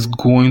nothing is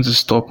going to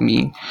stop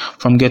me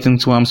from getting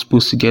to where I'm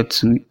supposed to get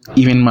to,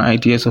 even my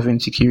ideas of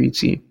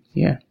insecurity.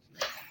 Yeah.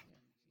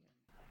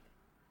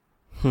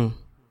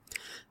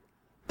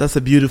 That's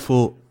a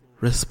beautiful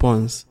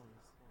response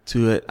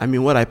to it. I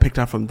mean, what I picked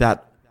up from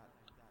that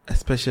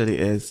especially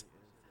is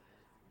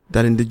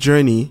that in the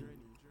journey,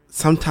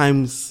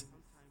 sometimes,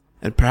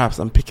 and perhaps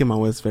I'm picking my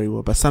words very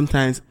well, but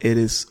sometimes it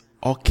is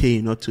okay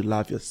not to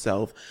love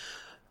yourself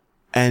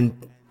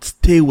and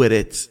stay with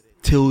it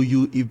till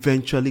you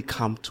eventually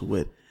come to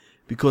it.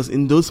 Because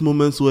in those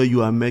moments where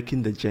you are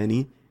making the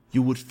journey,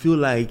 you would feel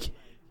like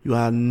you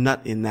are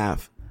not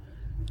enough,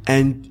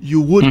 and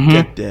you would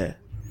get there,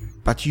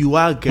 but you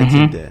are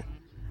getting there.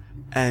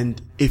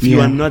 And if you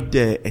are not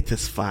there, it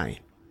is fine.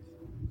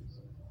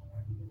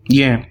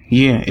 Yeah,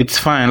 it's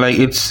fine. Like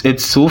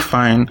it's so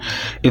fine.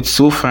 It's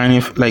so fine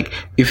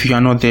if you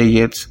are not there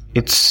yet.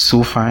 It's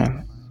so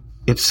fine.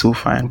 It's so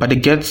fine. But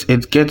it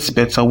gets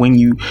better when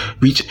you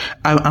reach.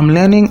 I'm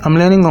learning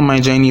on my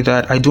journey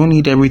that I don't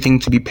need everything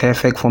to be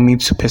perfect for me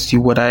to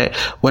pursue what I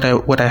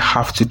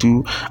have to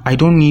do. I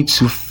don't need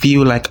to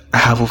feel like I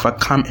have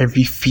overcome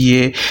every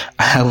fear,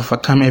 I have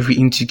overcome every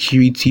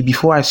insecurity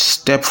before I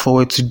step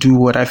forward to do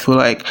what I feel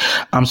like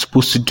I'm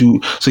supposed to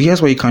do. So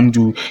here's what you can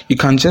do. You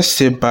can just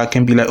sit back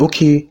and be like,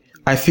 okay,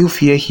 I feel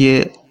fear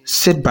here.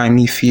 sit by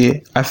me,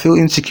 fear. I feel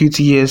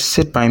insecurity here,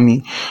 sit by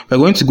me. We're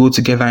going to go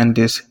together in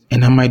this,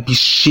 and I might be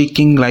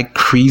shaking like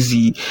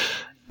crazy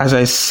as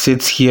I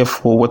sit here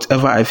for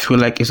whatever I feel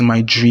like is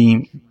my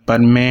dream. But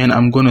man,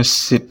 I'm going to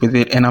sit with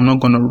it, and I'm not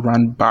going to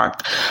run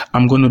back.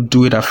 I'm going to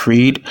do it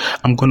afraid.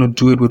 I'm going to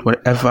do it with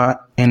whatever,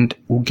 and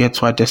we'll get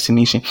to our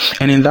destination.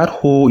 And in that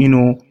whole,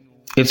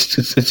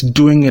 it's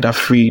doing it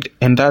afraid.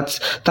 And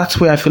that's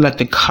where I feel like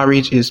the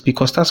courage is,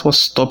 because that's what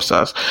stops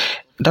us.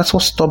 That's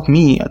what stopped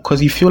me,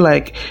 because you feel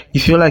like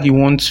you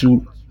want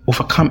to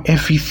overcome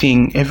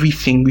everything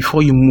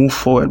before you move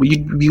forward. But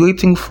you'd be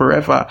waiting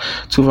forever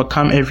to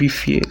overcome every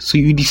fear. So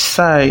you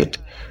decide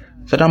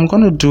that I'm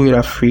going to do it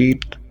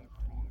afraid.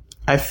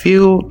 I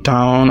feel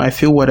down, I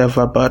feel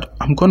whatever, but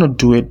I'm going to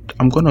do it.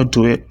 I'm going to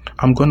do it.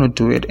 I'm going to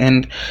do it.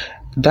 And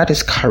that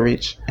is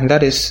courage. And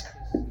that is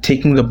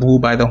taking the bull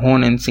by the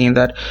horn and saying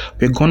that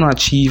we're going to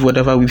achieve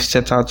whatever we've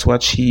set out to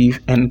achieve,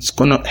 and it's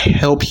going to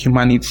help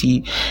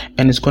humanity,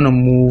 and it's going to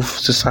move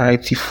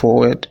society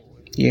forward.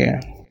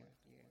 Yeah.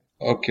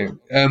 Okay.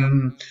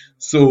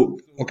 So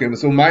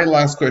my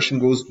last question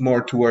goes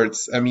more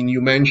towards,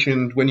 you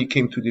mentioned when you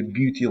came to the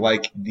beauty,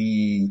 like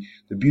the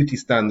beauty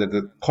standard,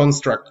 the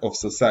construct of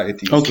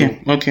society.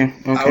 Okay.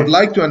 I would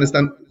like to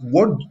understand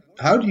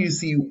how do you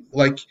see,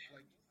 like,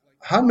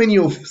 how many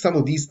of some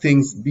of these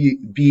things, be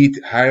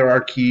it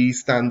hierarchy,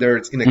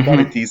 standards,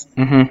 inequalities,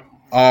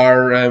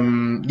 are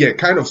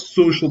kind of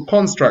social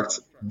constructs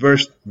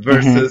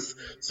versus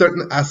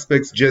certain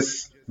aspects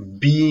just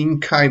being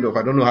kind of,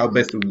 I don't know how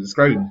best to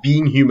describe it,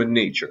 being human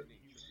nature?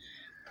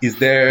 Is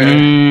there?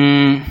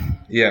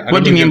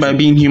 What do you mean by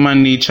being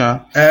human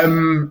nature?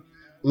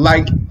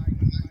 Like,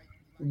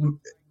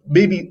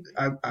 maybe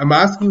I'm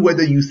asking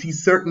whether you see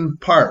certain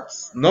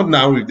parts, not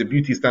now with the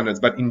beauty standards,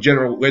 but in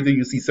general, whether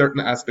you see certain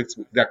aspects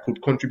that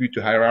could contribute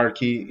to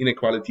hierarchy,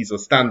 inequalities, or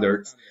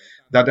standards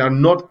that are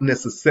not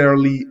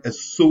necessarily a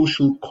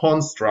social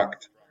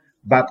construct,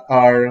 but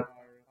are,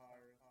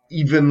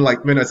 even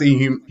like when I say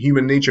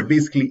human nature,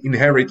 basically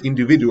inherent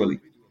individually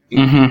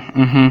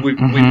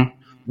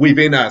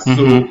within us.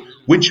 So,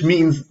 which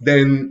means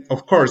then,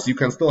 of course, you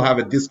can still have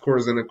a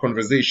discourse and a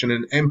conversation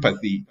and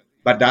empathy.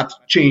 But that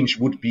change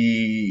would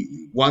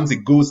be, once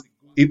it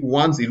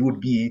would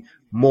be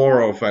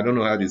more of, I don't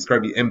know how to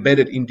describe it,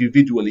 embedded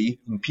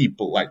individually in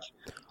people, like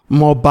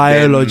more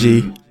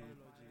biology.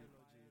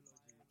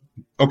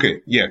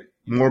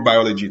 More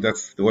biology.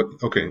 That's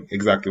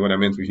exactly what I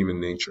meant with human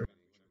nature.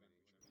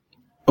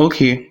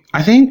 Okay,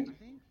 I think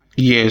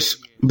yes,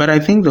 but I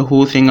think the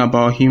whole thing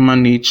about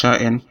human nature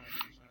and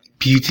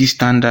beauty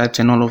standards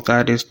and all of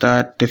that is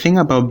that the thing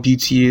about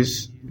beauty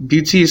is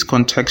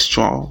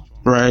contextual.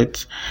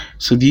 Right.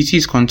 So beauty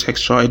is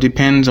contextual. It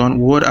depends on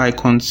what I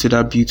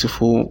consider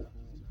beautiful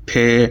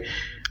per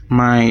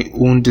my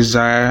own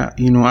desire,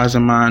 as a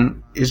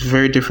man, is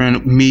very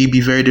different, may be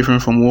very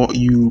different from what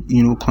you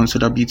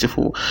consider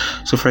beautiful.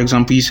 So for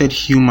example, you said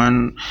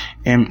human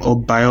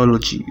or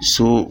biology.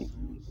 So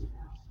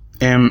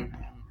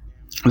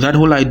that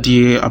whole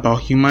idea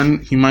about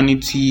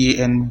humanity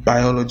and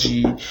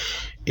biology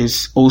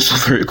is also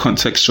very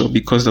contextual,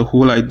 because the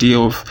whole idea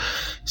of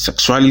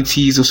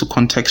sexuality is also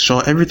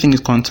contextual. Everything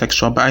is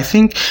contextual. But I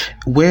think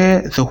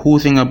where the whole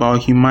thing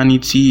about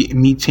humanity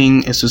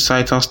meeting a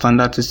societal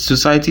standard is,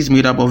 society is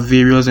made up of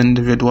various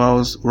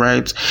individuals,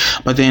 right?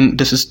 But then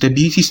the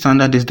beauty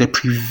standard is the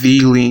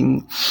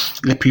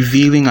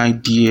prevailing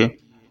idea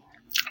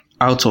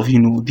out of,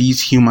 these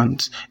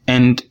humans.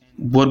 And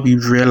what we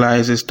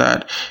realize is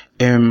that,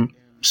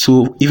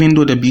 so even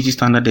though the beauty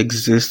standard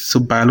exists,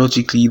 so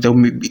biologically there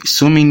will be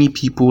so many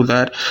people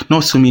that,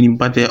 not so many,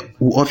 but there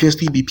will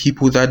obviously be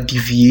people that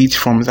deviate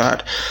from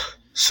that.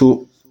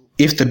 So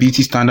if the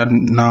beauty standard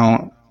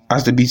now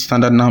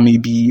may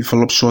be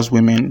voluptuous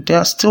women, there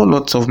are still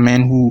lots of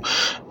men who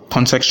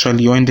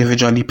contextually or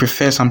individually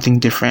prefer something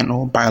different,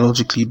 or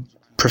biologically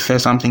prefer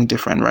something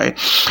different, right?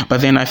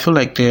 But then I feel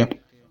like the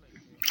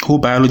whole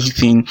biology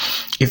thing,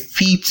 it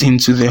feeds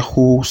into the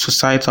whole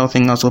societal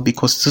thing as well,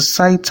 because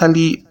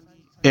societally,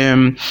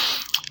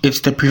 it's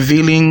the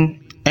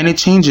prevailing, and it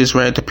changes,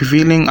 right? The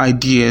prevailing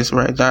ideas,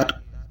 right,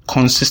 that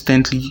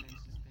consistently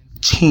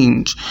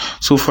change.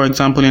 So, for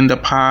example, in the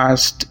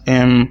past,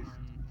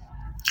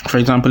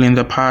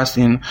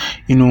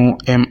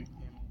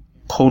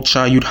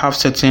 culture, you'd have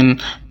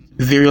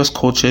various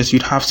cultures,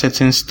 you'd have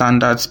certain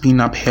standards being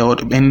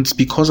upheld, and it's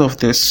because of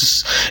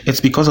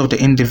the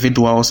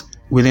individuals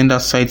within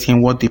that society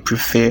and what they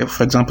prefer.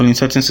 For example, in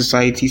certain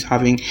societies,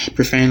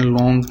 preferring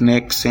long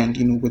necks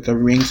and, with the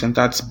rings, and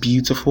that's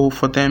beautiful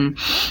for them,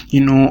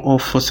 or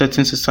for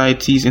certain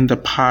societies in the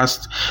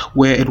past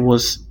where it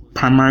was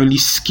primarily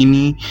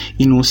skinny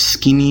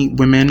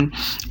women,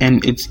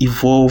 and it's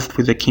evolved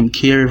with the Kim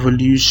K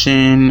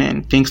revolution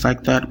and things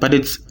like that. But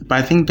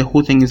I think the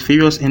whole thing is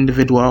various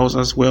individuals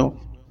as well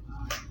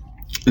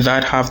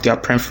that have their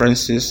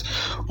preferences,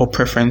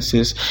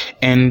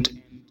 and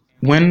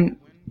when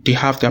they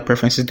have their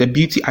preferences, the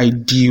beauty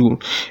ideal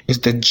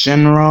is the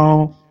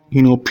general,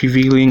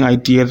 prevailing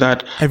idea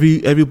that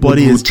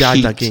everybody is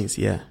judged against.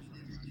 Yeah.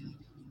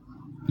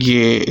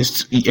 Yeah,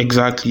 it's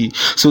exactly.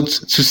 So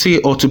to say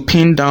or to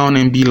pin down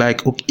and be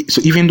like, okay,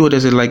 so even though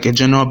there's a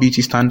general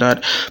beauty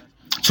standard,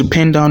 to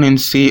pin down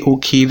and say,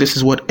 okay, this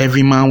is what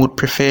every man would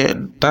prefer,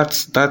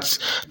 that's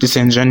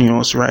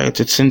disingenuous, right?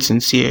 It's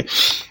insincere,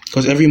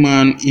 because every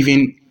man,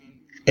 even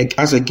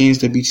as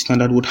against the beauty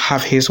standard, would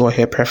have his or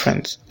her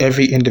preference.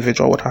 Every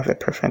individual would have a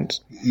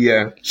preference.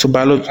 Yeah. So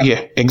biology,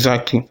 yeah,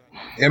 exactly.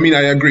 I mean,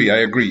 I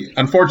agree.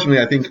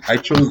 Unfortunately, I think I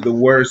chose the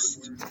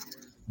worst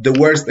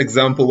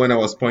example when I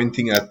was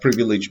pointing at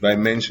privilege by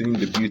mentioning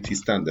the beauty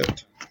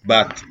standard.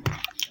 But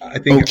I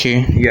think,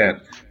 okay. Yeah.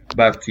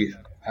 But yeah,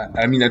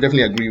 I mean, I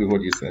definitely agree with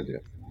what you said. Yeah.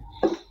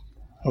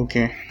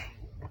 Okay.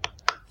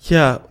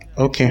 Yeah.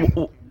 Okay.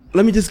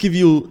 Let me just give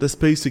you the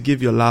space to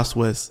give your last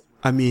words.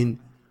 I mean,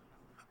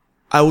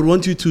 I would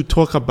want you to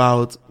talk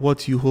about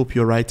what you hope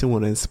your writing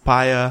will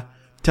inspire.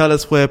 Tell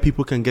us where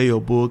people can get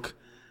your book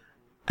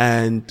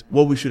and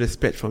what we should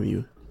expect from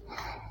you.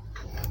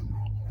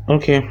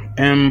 Okay.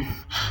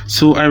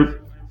 So I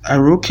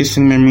wrote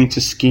Kissing Memory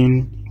into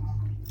Skin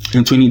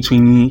in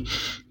 2020.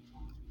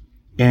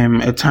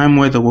 A time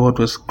where the world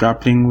was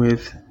grappling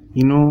with,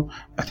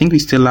 I think we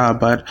still are,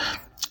 but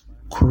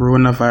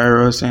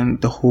coronavirus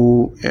and the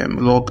whole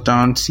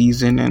lockdown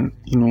season, and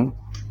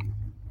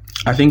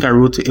I think I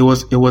wrote it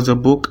was a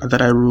book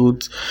that I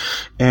wrote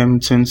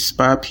to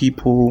inspire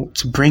people,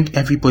 to bring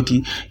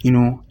everybody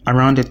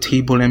around the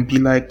table and be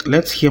like,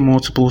 let's hear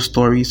multiple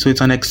stories. So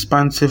it's an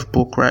expansive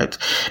book, right?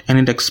 And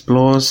it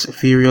explores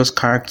various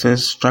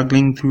characters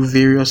struggling through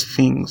various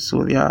things.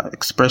 So there are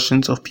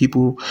expressions of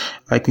people,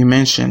 like we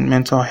mentioned,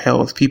 mental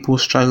health, people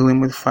struggling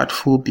with fat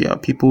phobia,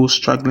 people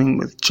struggling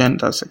with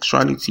gender,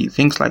 sexuality,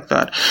 things like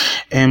that.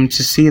 To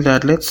say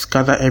that let's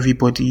gather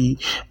everybody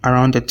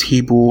around the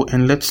table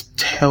and let's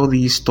tell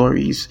these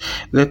stories.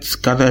 Let's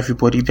gather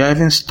everybody. There are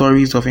even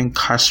stories of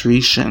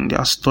incarceration. There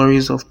are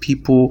stories of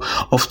people,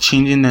 of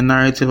changing the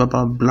narrative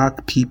about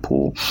Black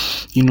people.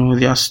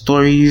 There are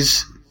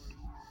stories.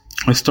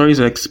 The stories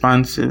are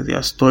expansive. There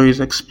are stories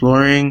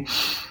exploring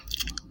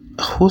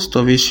a host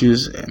of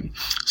issues.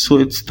 So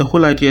it's the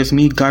whole idea is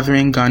me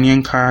gathering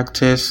Ghanaian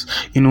characters,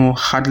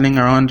 huddling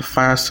around the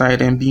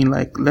fireside and being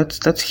like,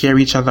 let's hear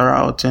each other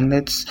out and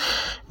let's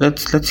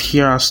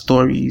hear our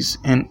stories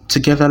and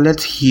together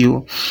let's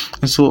heal.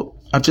 And so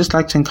I'd just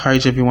like to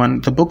encourage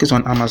everyone. The book is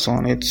on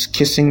Amazon. It's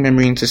Kissing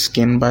Memory into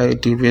Skin by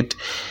David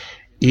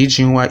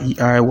Ajeyieboah.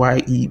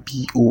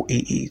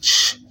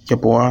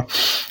 Yeboah.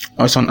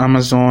 It's on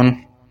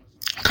Amazon.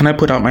 Can I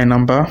put out my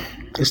number?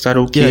 Is that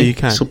okay? Yeah, you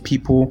can. So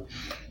people.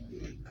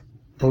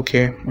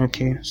 Okay.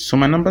 So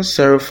my number is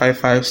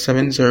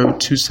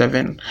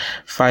 055-7027-581,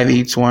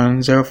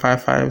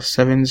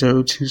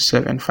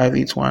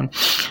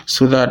 055-7027-581.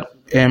 So that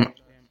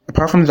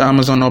apart from the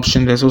Amazon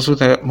option, there's also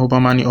the mobile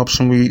money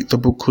option where the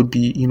book could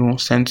be,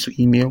 sent to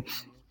email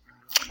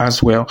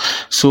as well.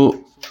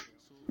 So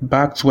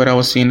back to what I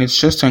was saying, it's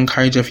just to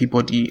encourage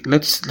everybody.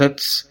 Let's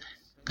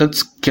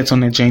get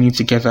on a journey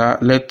together.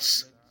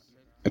 Let's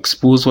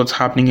expose what's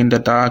happening in the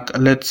dark.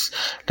 Let's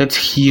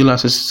heal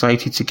as a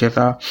society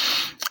together,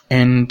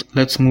 and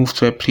let's move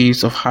to a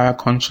place of higher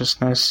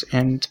consciousness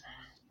and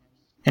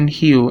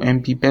heal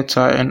and be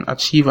better and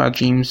achieve our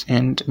dreams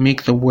and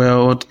make the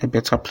world a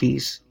better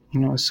place.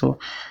 So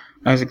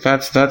Isaac,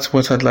 that's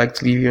what I'd like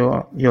to leave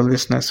your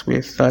listeners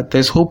with. That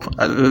there's hope.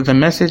 The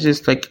message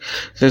is like,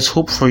 there's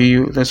hope for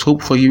you. There's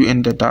hope for you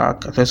in the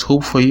dark. There's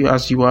hope for you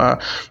as you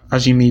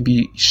may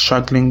be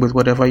struggling with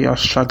whatever you are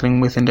struggling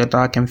with in the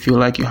dark and feel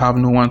like you have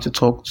no one to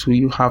talk to,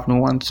 you have no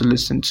one to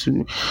listen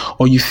to,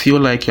 or you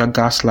feel like you're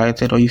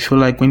gaslighted, or you feel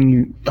like when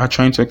you are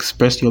trying to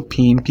express your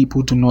pain,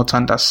 people do not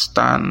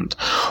understand,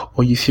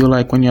 or you feel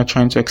like when you're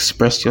trying to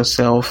express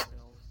yourself,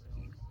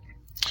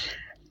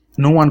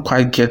 no one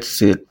quite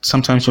gets it.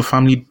 Sometimes your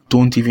family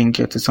don't even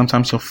get it.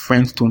 Sometimes your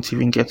friends don't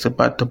even get it.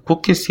 But the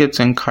book is here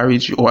to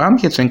encourage you, or I'm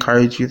here to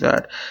encourage you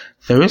that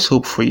there is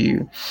hope for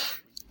you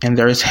and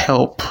there is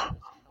help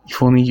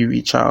if only you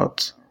reach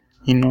out,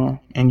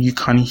 and you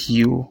can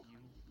heal.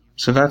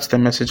 So that's the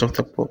message of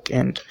the book.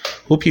 And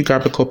hope you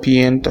grab a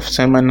copy and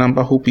send my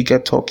number. Hope we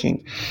get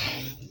talking.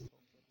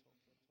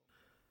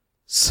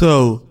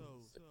 So,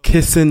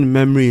 Kissing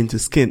Memory into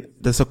Skin.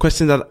 There's a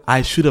question that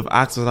I should have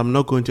asked, but I'm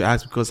not going to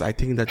ask because I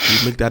think that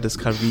you make that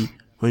discovery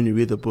when you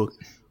read the book.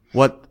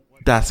 What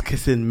does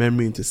Kissing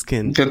Memory into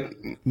Skin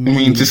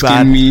mean?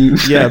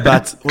 Yeah,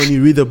 but when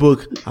you read the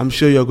book, I'm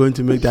sure you're going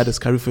to make that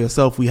discovery for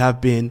yourself. We have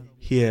been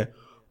here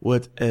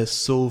with a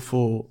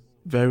soulful,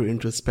 very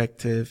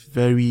introspective,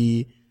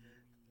 very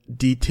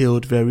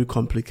detailed, very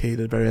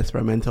complicated, very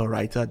experimental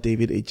writer,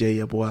 David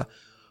Ajeyieboah,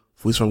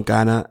 who's from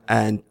Ghana,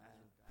 and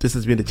this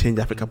has been the Change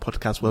Africa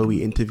podcast, where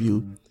we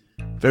interview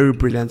very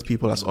brilliant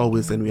people as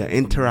always, and we are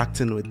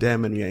interacting with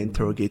them and we are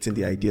interrogating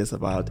the ideas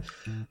about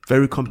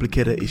very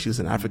complicated issues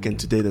in Africa. And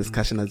today the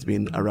discussion has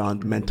been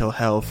around mental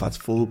health, fat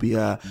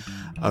phobia,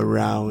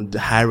 around the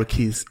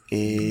hierarchies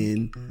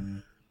in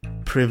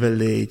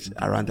privilege,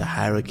 around the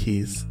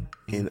hierarchies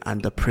in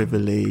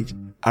underprivilege,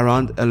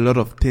 around a lot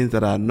of things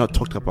that are not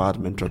talked about: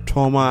 mental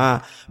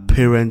trauma,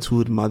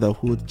 parenthood,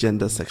 motherhood,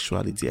 gender,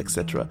 sexuality,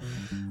 etc.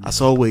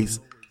 As always,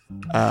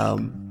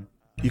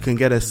 you can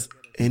get us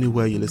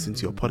anywhere you listen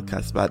to your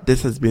podcast, but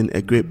this has been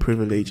a great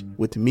privilege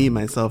with me,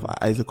 myself,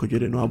 Isaac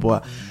Ojude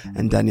Nwabua,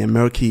 and Daniel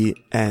Merky.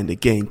 And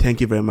again,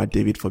 thank you very much,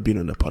 David, for being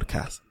on the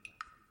podcast.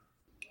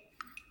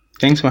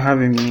 Thanks for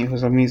having me. It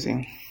was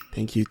amazing.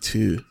 Thank you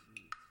too.